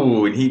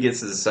 Oh, and he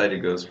gets to decide who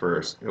goes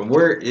first. And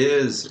where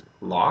is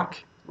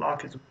Locke?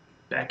 Locke is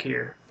back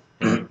here.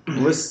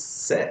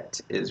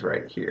 Lisette is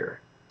right here.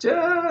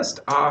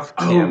 Just off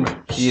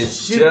camera. Oh, She is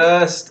shoot.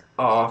 just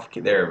off.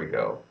 There we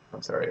go.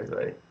 I'm sorry,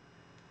 everybody.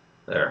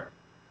 There.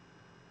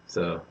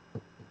 So,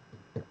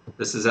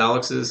 this is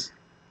Alex's.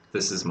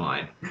 This is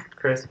mine.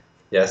 Chris.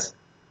 Yes.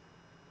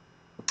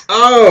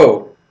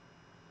 Oh!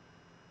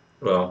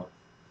 Well.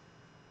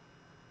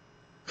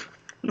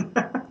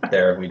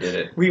 There, we did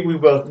it. We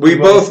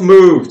both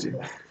moved.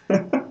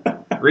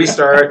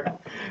 Restart.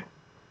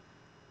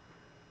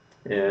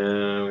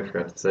 And we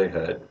forgot to say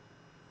HUD.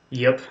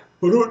 Yep.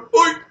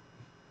 Oi!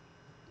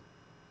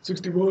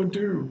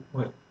 61-2.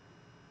 What?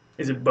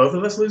 Is it both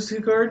of us lose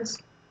 2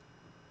 cards?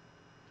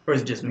 Or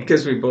is it just me?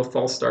 Because we both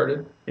false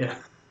started? Yeah.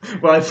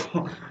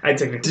 Well, I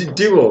technically...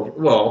 Dual.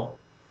 Well,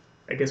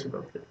 I guess we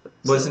both did.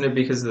 wasn't it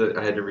because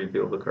I had to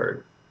reveal the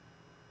card?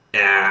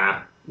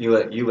 Ah, you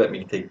let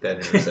me take that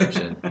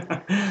interception.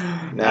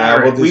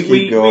 Nah, we'll just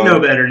keep going. We know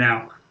better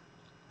now.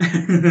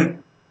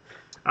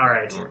 All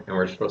right. And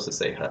we're supposed to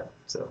say HUD,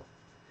 so.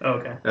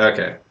 Okay.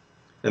 Okay.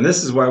 And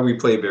this is why we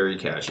play very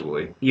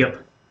casually.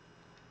 Yep.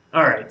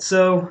 All right,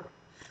 so...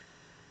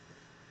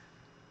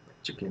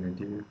 What you gonna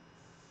do?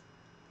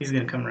 He's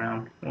going to come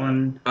around.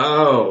 1,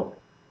 Oh.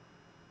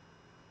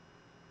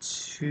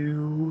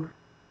 2,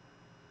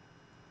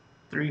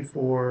 3,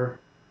 4,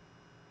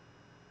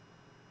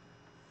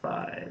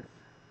 5.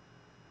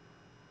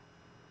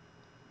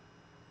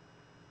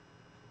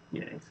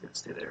 Yeah, he's going to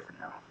stay there for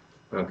now.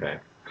 Okay.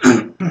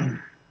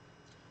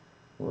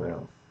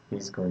 Well,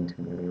 he's going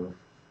to move.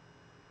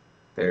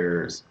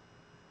 There's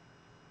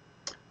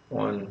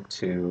 1,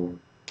 2,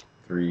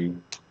 3,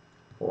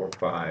 4,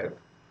 5,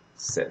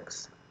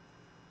 6.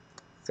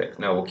 6.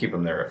 No, we'll keep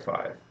him there at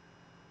 5.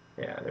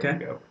 Yeah, there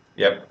we go.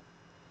 Yep.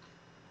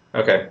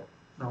 Okay.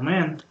 Oh,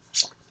 man.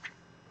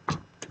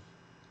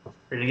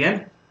 Ready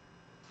again?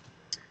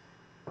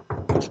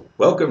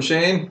 Welcome,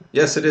 Shane.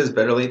 Yes, it is.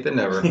 Better late than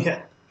never.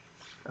 Yeah.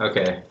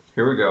 Okay,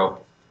 here we go.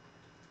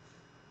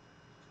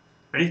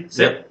 Ready,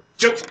 set,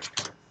 go.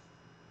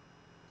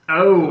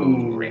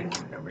 Oh.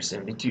 Ranking number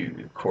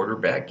 72.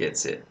 Quarterback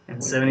gets it.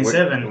 And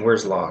 77. And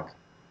where's Locke?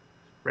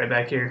 Right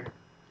back here.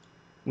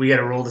 We got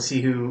to roll to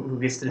see who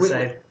gets to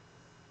decide.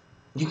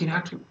 Wait.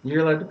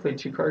 You're allowed to play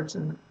 2 cards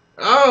in.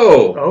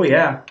 Oh. Oh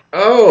yeah.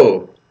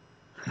 Oh.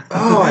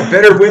 Oh, I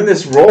better win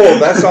this roll.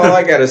 That's all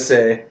I gotta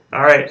say.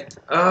 All right.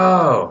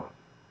 Oh.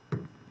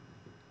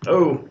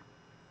 Oh.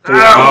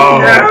 Oh,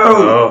 no.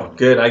 Oh,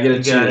 good. I get a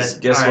You got choose.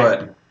 it. Guess All right.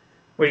 what?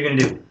 What are you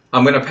gonna do?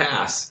 I'm gonna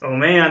pass. Oh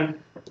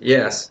man.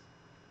 Yes.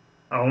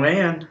 Oh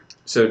man.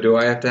 So do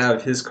I have to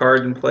have his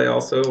card in play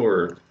also,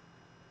 or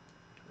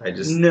I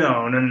just?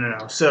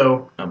 No.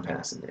 So. I'm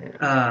passing to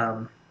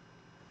him.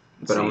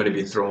 But I'm gonna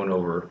be throwing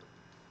over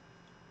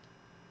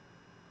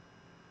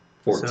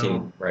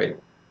 14, right?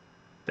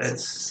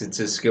 That's Since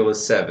his skill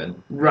is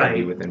 7, right.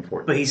 He'll be within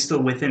 14. But he's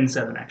still within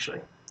 7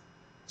 actually.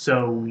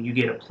 So you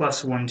get a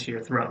 +1 to your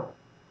throw.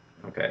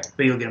 Okay.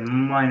 But you'll get a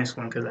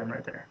 -1 because I'm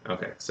right there.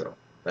 Okay, so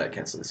that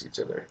cancels each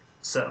other.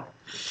 So.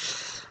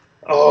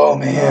 Oh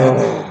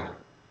man.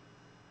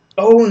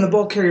 Oh, and the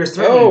ball carrier's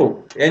threatened.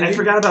 Oh, and I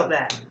forgot about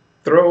that.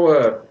 Throw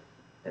a.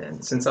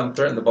 And since I'm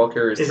threatened, the ball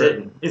carrier is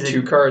threatened. Is it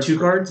 2 cards? 2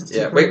 cards? It's 2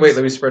 Yeah. cards? Wait.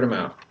 Let me spread them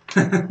out.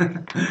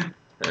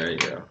 There you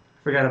go.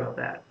 Forgot about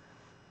that.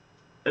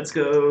 Let's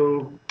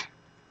go.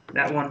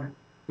 That one.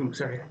 Ooh,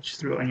 sorry. I just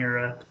threw it on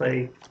your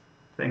play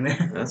thing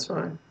there. That's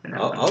fine. And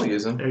I'll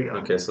use them. There you go.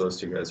 Okay, so those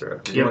 2 guys are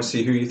out. Do you Yep. want to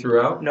see who you threw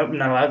out? Nope,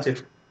 not allowed to.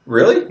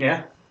 Really?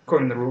 Yeah,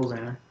 according to the rules,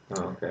 anyway.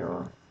 Oh, okay.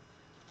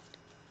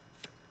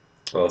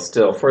 Well,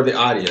 still, for the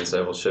audience,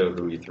 I will show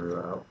who he threw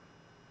out.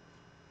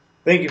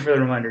 Thank you for the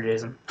reminder,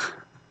 Jason.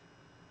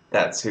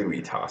 That's who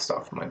he tossed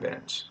off my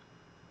bench.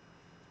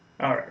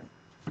 All right.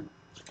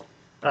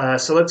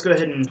 So let's go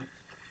ahead and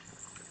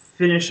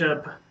finish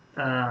up.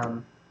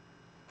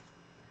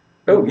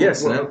 Oh,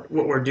 yes. What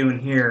we're doing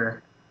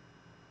here,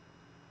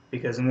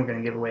 because then we're going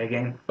to give away a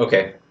game.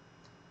 Okay.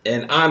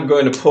 And I'm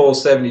going to pull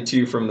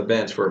 72 from the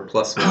bench for a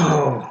 +1.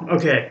 Oh,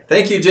 okay.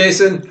 Thank you,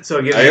 Jason. So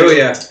it gives I owe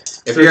ya.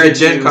 If you're at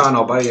Gen Con,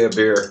 I'll buy you a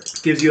beer.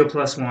 Gives you a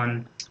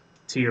 +1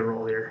 to your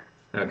roll here.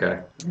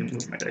 Okay. Let me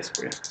move my dice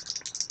for you.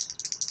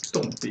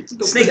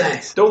 Snake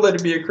eyes. Don't let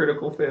it be a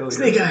critical failure.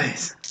 Snake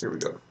eyes. Here we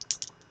go.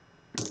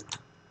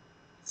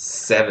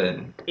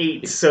 7.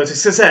 8. So it's a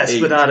success,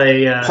 8. but not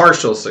a...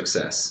 Partial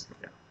success.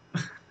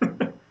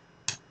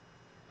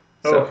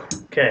 So,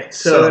 okay.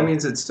 so that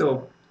means it's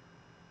still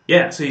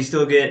yeah. So you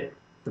still get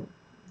the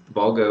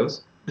ball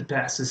goes the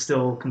pass is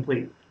still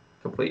complete,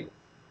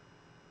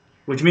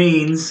 which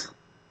means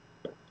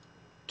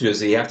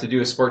does he have to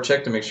do a sport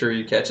check to make sure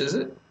he catches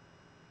it?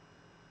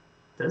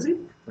 does he?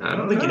 I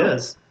don't think he know.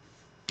 does.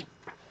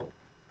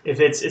 If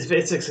it's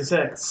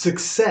a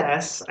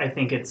success, I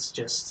think it's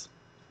just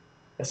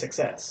a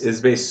success. It's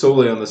based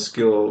solely on the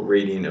skill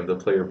rating of the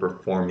player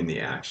performing the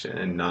action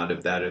and not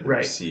of that of the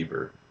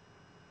receiver.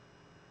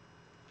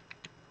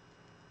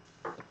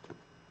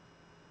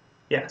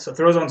 Yeah, so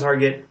throws on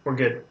target, we're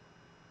good.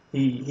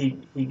 He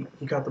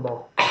caught the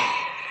ball.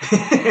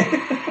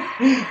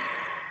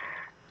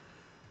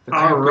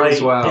 All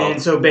right,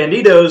 and so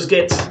Banditos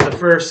gets the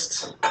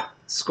first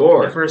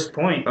score, the first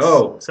point.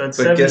 Oh, so it's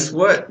but 7. Guess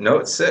what? No,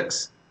 it's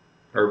 6.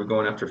 Are we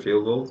going after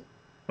field goals?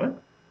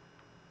 What?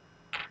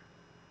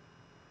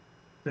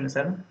 Isn't it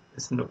 7?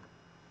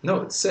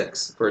 No, it's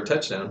 6 for a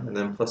touchdown, and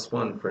then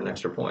 +1 for an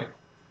extra point.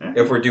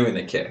 If we're doing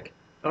the kick.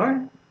 All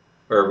right.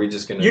 Or are we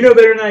just gonna? You know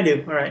better than I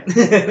do. All right.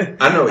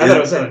 I know. I thought it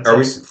was 7. Are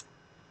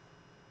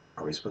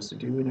we supposed to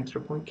do an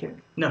extra point kick?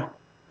 No.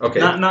 Okay.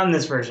 Not in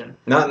this version.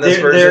 Not in this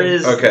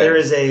version. There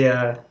is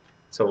a.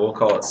 So we'll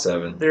call it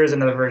 7. There is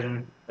another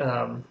version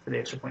for the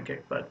extra point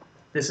kick, but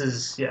this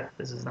is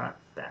not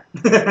that.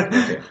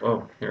 Okay.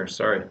 Oh, here.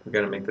 Sorry, we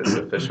got to make this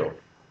official.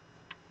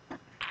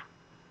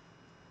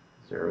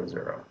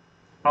 0-0.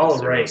 All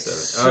right.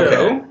 So,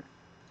 okay.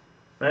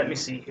 Let me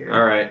see here.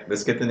 All right.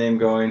 Let's get the name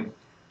going.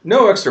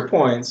 No extra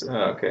points. Oh,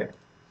 okay.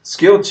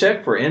 Skill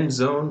check for end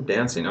zone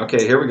dancing.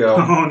 Okay, here we go.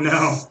 Oh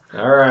no.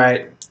 All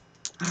right.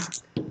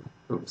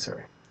 Oops,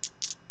 sorry.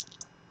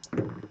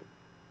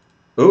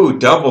 Ooh,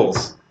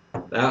 doubles.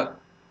 That.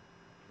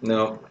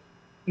 No.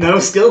 No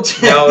skill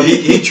check. No,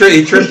 he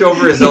tripped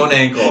over his own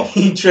ankle.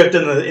 He tripped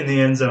in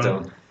the end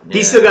zone. Yeah.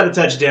 He still got a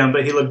touchdown,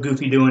 but he looked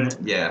goofy doing it.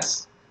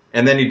 Yes.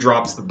 And then he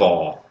drops the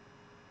ball.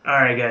 All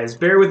right, guys,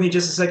 bear with me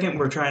just a second.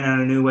 We're trying out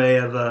a new way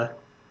of a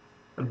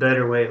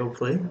better way,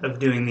 hopefully, of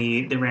doing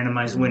the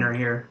randomized winner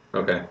here.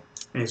 Okay.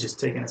 And it's just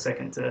taking a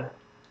second to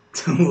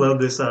load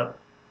this up.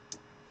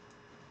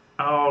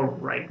 All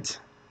right.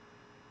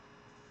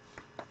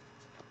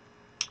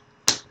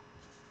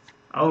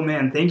 Oh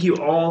man, thank you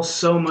all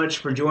so much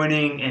for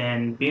joining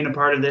and being a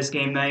part of this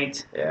game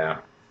night. Yeah.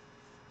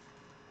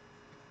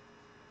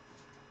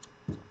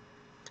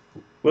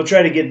 We'll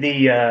try to get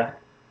the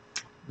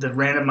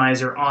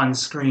randomizer on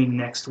screen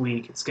next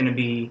week. It's going to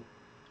be,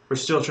 we're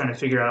still trying to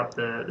figure out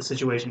the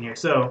situation here.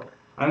 So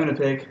I'm going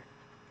to pick.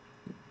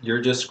 You're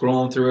just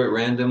scrolling through it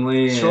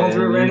randomly.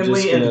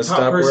 And the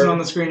top person on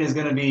the screen is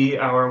going to be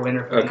our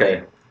winner. For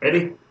okay.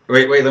 Ready?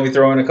 Wait, let me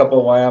throw in a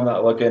couple while I'm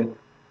not looking.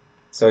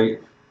 So.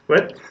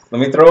 What? Let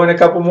me throw in a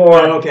couple more.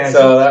 Oh, okay.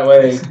 So that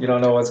way you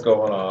don't know what's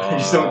going on.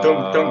 Just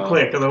don't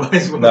click,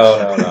 otherwise.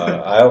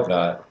 No. I hope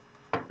not.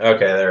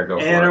 Okay, there we go.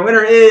 And our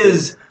winner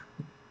is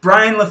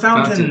Brian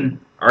LaFountain.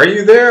 Are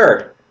you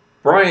there?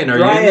 Brian, are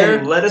you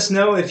there? Let us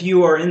know if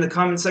you are in the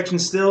comment section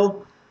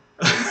still.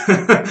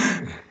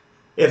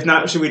 If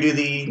not, should we do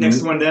the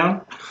next one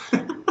down?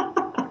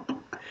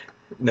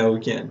 No,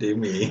 we can't do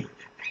me.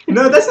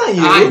 No, that's not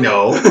you. I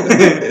know.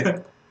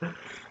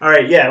 All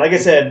right, yeah, like I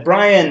said,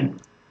 Brian,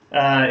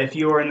 if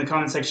you are in the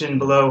comment section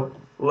below,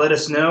 let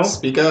us know.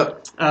 Speak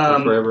up.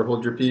 Forever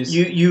hold your peace.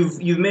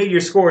 You've made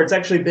your score. It's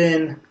actually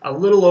been a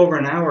little over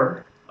an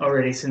hour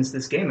already since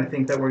this game. I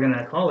think that we're going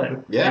to call it.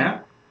 Yeah.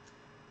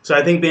 So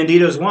I think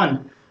Banditos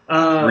won.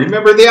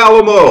 Remember the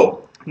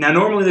Alamo. Now,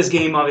 normally this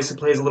game obviously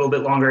plays a little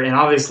bit longer, and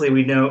obviously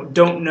we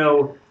don't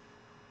know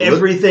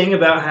everything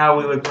about how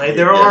we would play.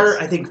 There are,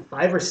 I think,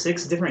 5 or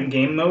 6 different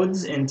game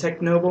modes in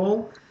Techno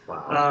Bowl.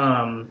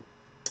 Wow.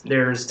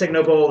 There's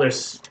Techno Bowl.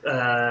 There's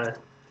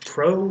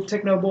Pro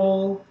Techno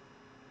Bowl.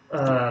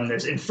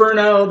 There's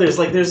Inferno. There's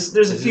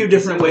a few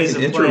different ways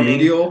of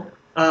playing.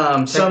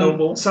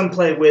 Some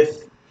play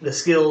with the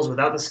skills,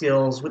 without the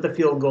skills, with the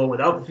field goal,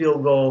 without the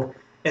field goal,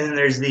 and then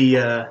there's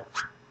the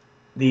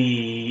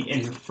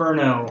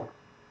Inferno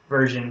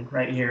version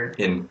right here.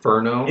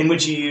 Inferno? In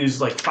which you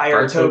use like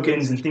fire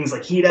tokens and things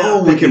like heat up.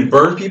 Oh, we can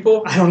burn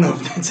people? I don't know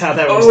if that's how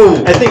that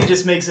works. I think it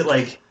just makes it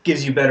like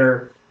gives you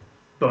better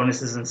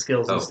bonuses and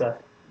skills and stuff.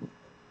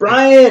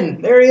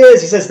 Brian, there he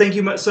is. He says, thank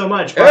you so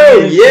much. Brian, oh,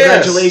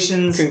 yes.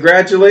 Congratulations.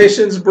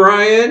 Congratulations,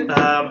 Brian.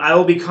 I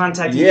will be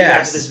contacting you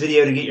after this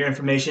video to get your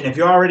information. If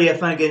you're already a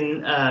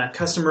Funagain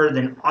customer,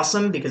 then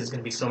awesome, because it's going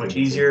to be so much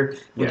easier.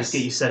 We'll just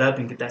get you set up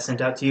and get that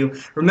sent out to you.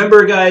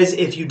 Remember, guys,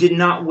 if you did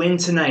not win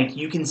tonight,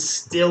 you can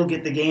still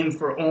get the game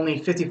for only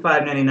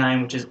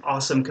 $55.99, which is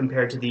awesome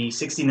compared to the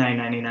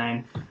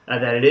 $69.99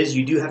 that it is.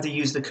 You do have to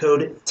use the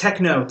code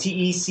TECHNO,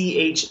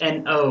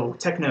 TECHNO,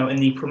 TECHNO, in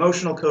the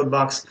promotional code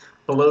box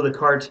below the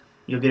cart.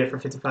 You'll get it for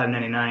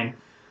 $55.99.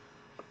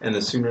 And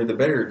the sooner the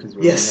better, because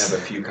we only have a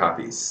few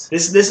copies.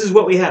 This is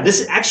what we have.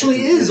 This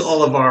actually is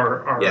all of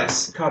our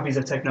copies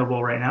of Techno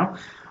Bowl right now.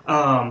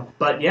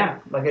 But yeah,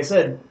 like I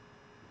said,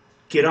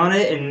 get on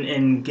it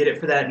and get it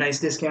for that nice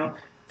discount.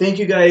 Thank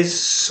you guys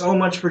so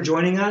much for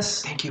joining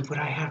us. Thank you, but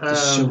I have to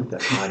show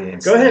the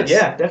audience. Go ahead,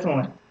 yeah,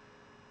 definitely.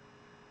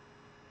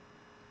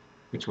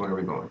 Which one are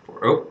we going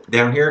for? Oh,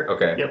 down here?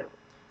 Okay. Yep.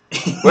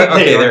 Well,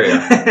 okay, there you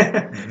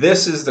are.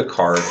 This is the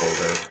card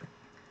holder.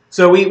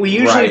 So we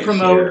usually Right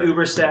promote here.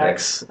 Uber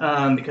Stacks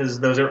because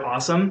those are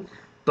awesome,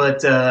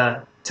 but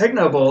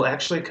Techno Bowl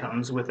actually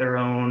comes with their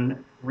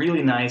own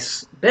really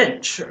nice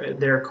bench,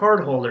 their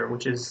card holder,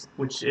 which is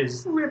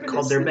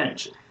called their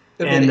bench.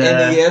 And an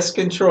NES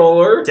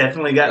controller.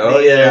 Definitely got Oh,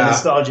 the yeah.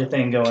 nostalgia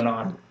thing going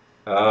on.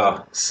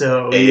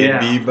 So A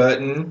yeah. and B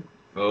button.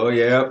 Oh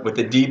yeah, with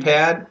the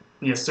D-pad.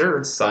 Yes,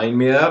 sir. Sign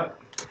me up.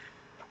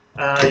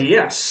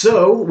 Yeah,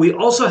 so we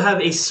also have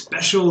a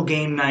special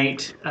game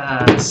night,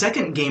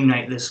 second game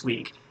night this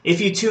week. If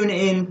you tune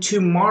in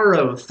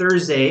tomorrow,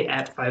 Thursday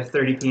at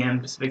 5:30 p.m.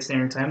 Pacific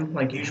Standard Time,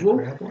 like usual,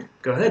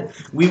 go ahead.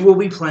 We will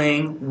be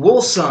playing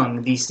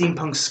Woolsung, the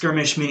steampunk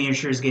skirmish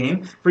miniatures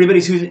game. For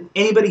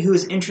anybody who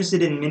is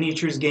interested in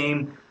miniatures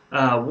game,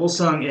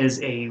 Woolsung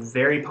is a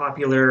very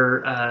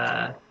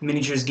popular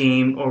miniatures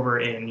game over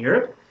in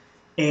Europe.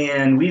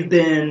 And we've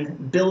been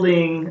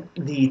building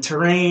the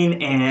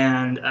terrain,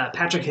 and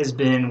Patrick has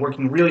been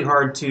working really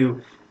hard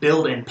to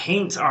build and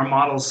paint our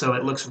models so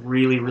it looks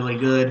really, really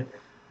good.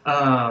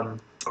 And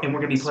we're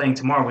going to be playing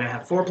tomorrow. We're going to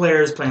have 4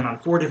 players playing on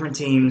 4 different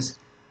teams.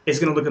 It's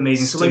going to look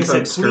amazing. So like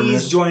I said,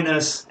 please join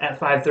us at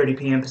 5:30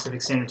 p.m.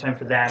 Pacific Standard Time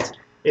for that.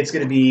 It's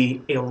going to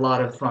be a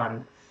lot of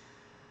fun.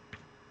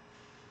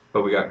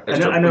 But we got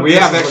I know we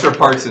have extra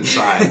parts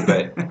inside,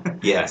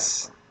 but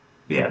yes.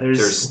 Yeah,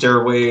 there's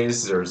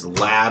stairways, there's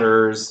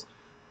ladders,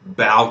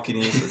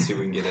 balconies. Let's see if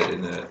we can get it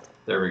in the.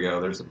 There we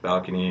go. There's a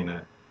balcony and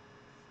a.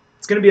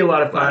 It's going to be a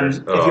lot of fun. Ladders.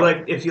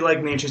 Oh. If you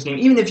like miniatures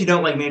games, even if you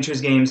don't like miniatures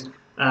games,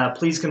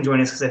 please come join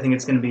us because I think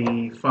it's going to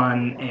be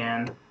fun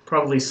and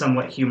probably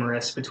somewhat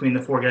humorous between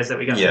the 4 guys that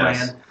we got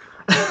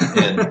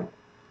playing.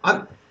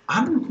 And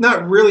I'm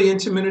not really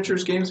into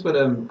miniatures games, but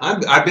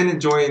I've been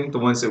enjoying the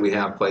ones that we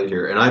have played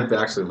here, and I'm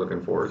actually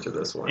looking forward to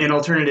this one. And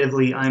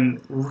alternatively,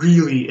 I'm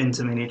really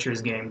into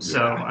miniatures games,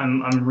 so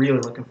I'm really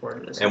looking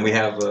forward to this. And we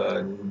have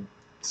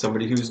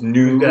somebody who's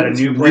new. We've got a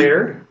new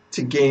player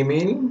to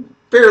gaming,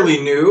 fairly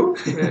new,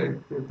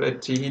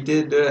 but he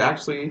did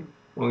actually.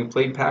 When we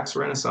played PAX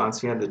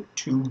Renaissance, he had the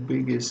 2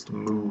 biggest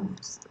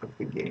moves of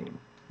the game.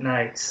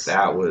 Nice.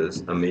 That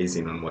was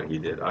amazing on what he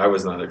did. I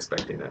was not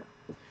expecting it.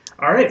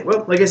 All right.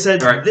 Well, like I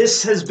said,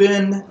 This has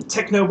been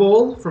Techno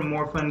Bowl from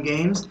More Fun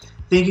Games.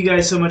 Thank you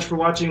guys so much for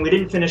watching. We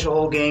didn't finish a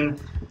whole game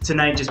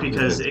tonight just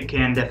because it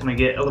can definitely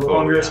get a little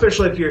longer,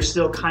 especially if you're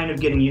still kind of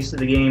getting used to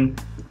the game.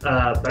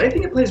 But I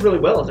think it plays really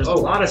well. There's a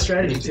lot of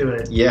strategy to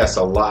it. Yes,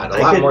 a lot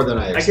more than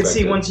I expected. I could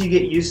see once you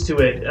get used to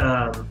it,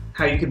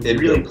 how you could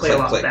really play a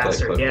lot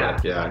faster.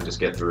 Yeah, and just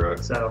get through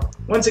it. So,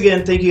 once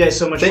again, thank you guys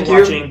so much for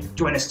watching.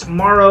 Join us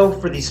tomorrow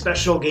for the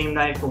special game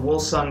night for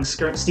Woolsung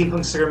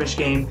Steampunk Skirmish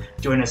game.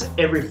 Join us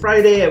every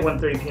Friday at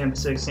 1:30 p.m.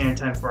 Pacific Standard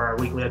Time for our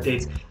weekly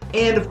updates.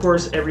 And, of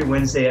course, every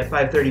Wednesday at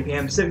 5:30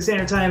 p.m. Pacific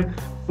Standard Time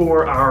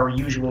for our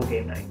usual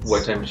game nights.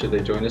 What time should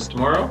they join us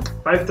tomorrow?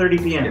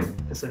 5:30 p.m.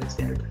 Pacific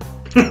Standard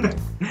Time.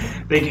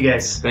 Thank you,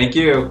 guys. Thank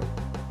you.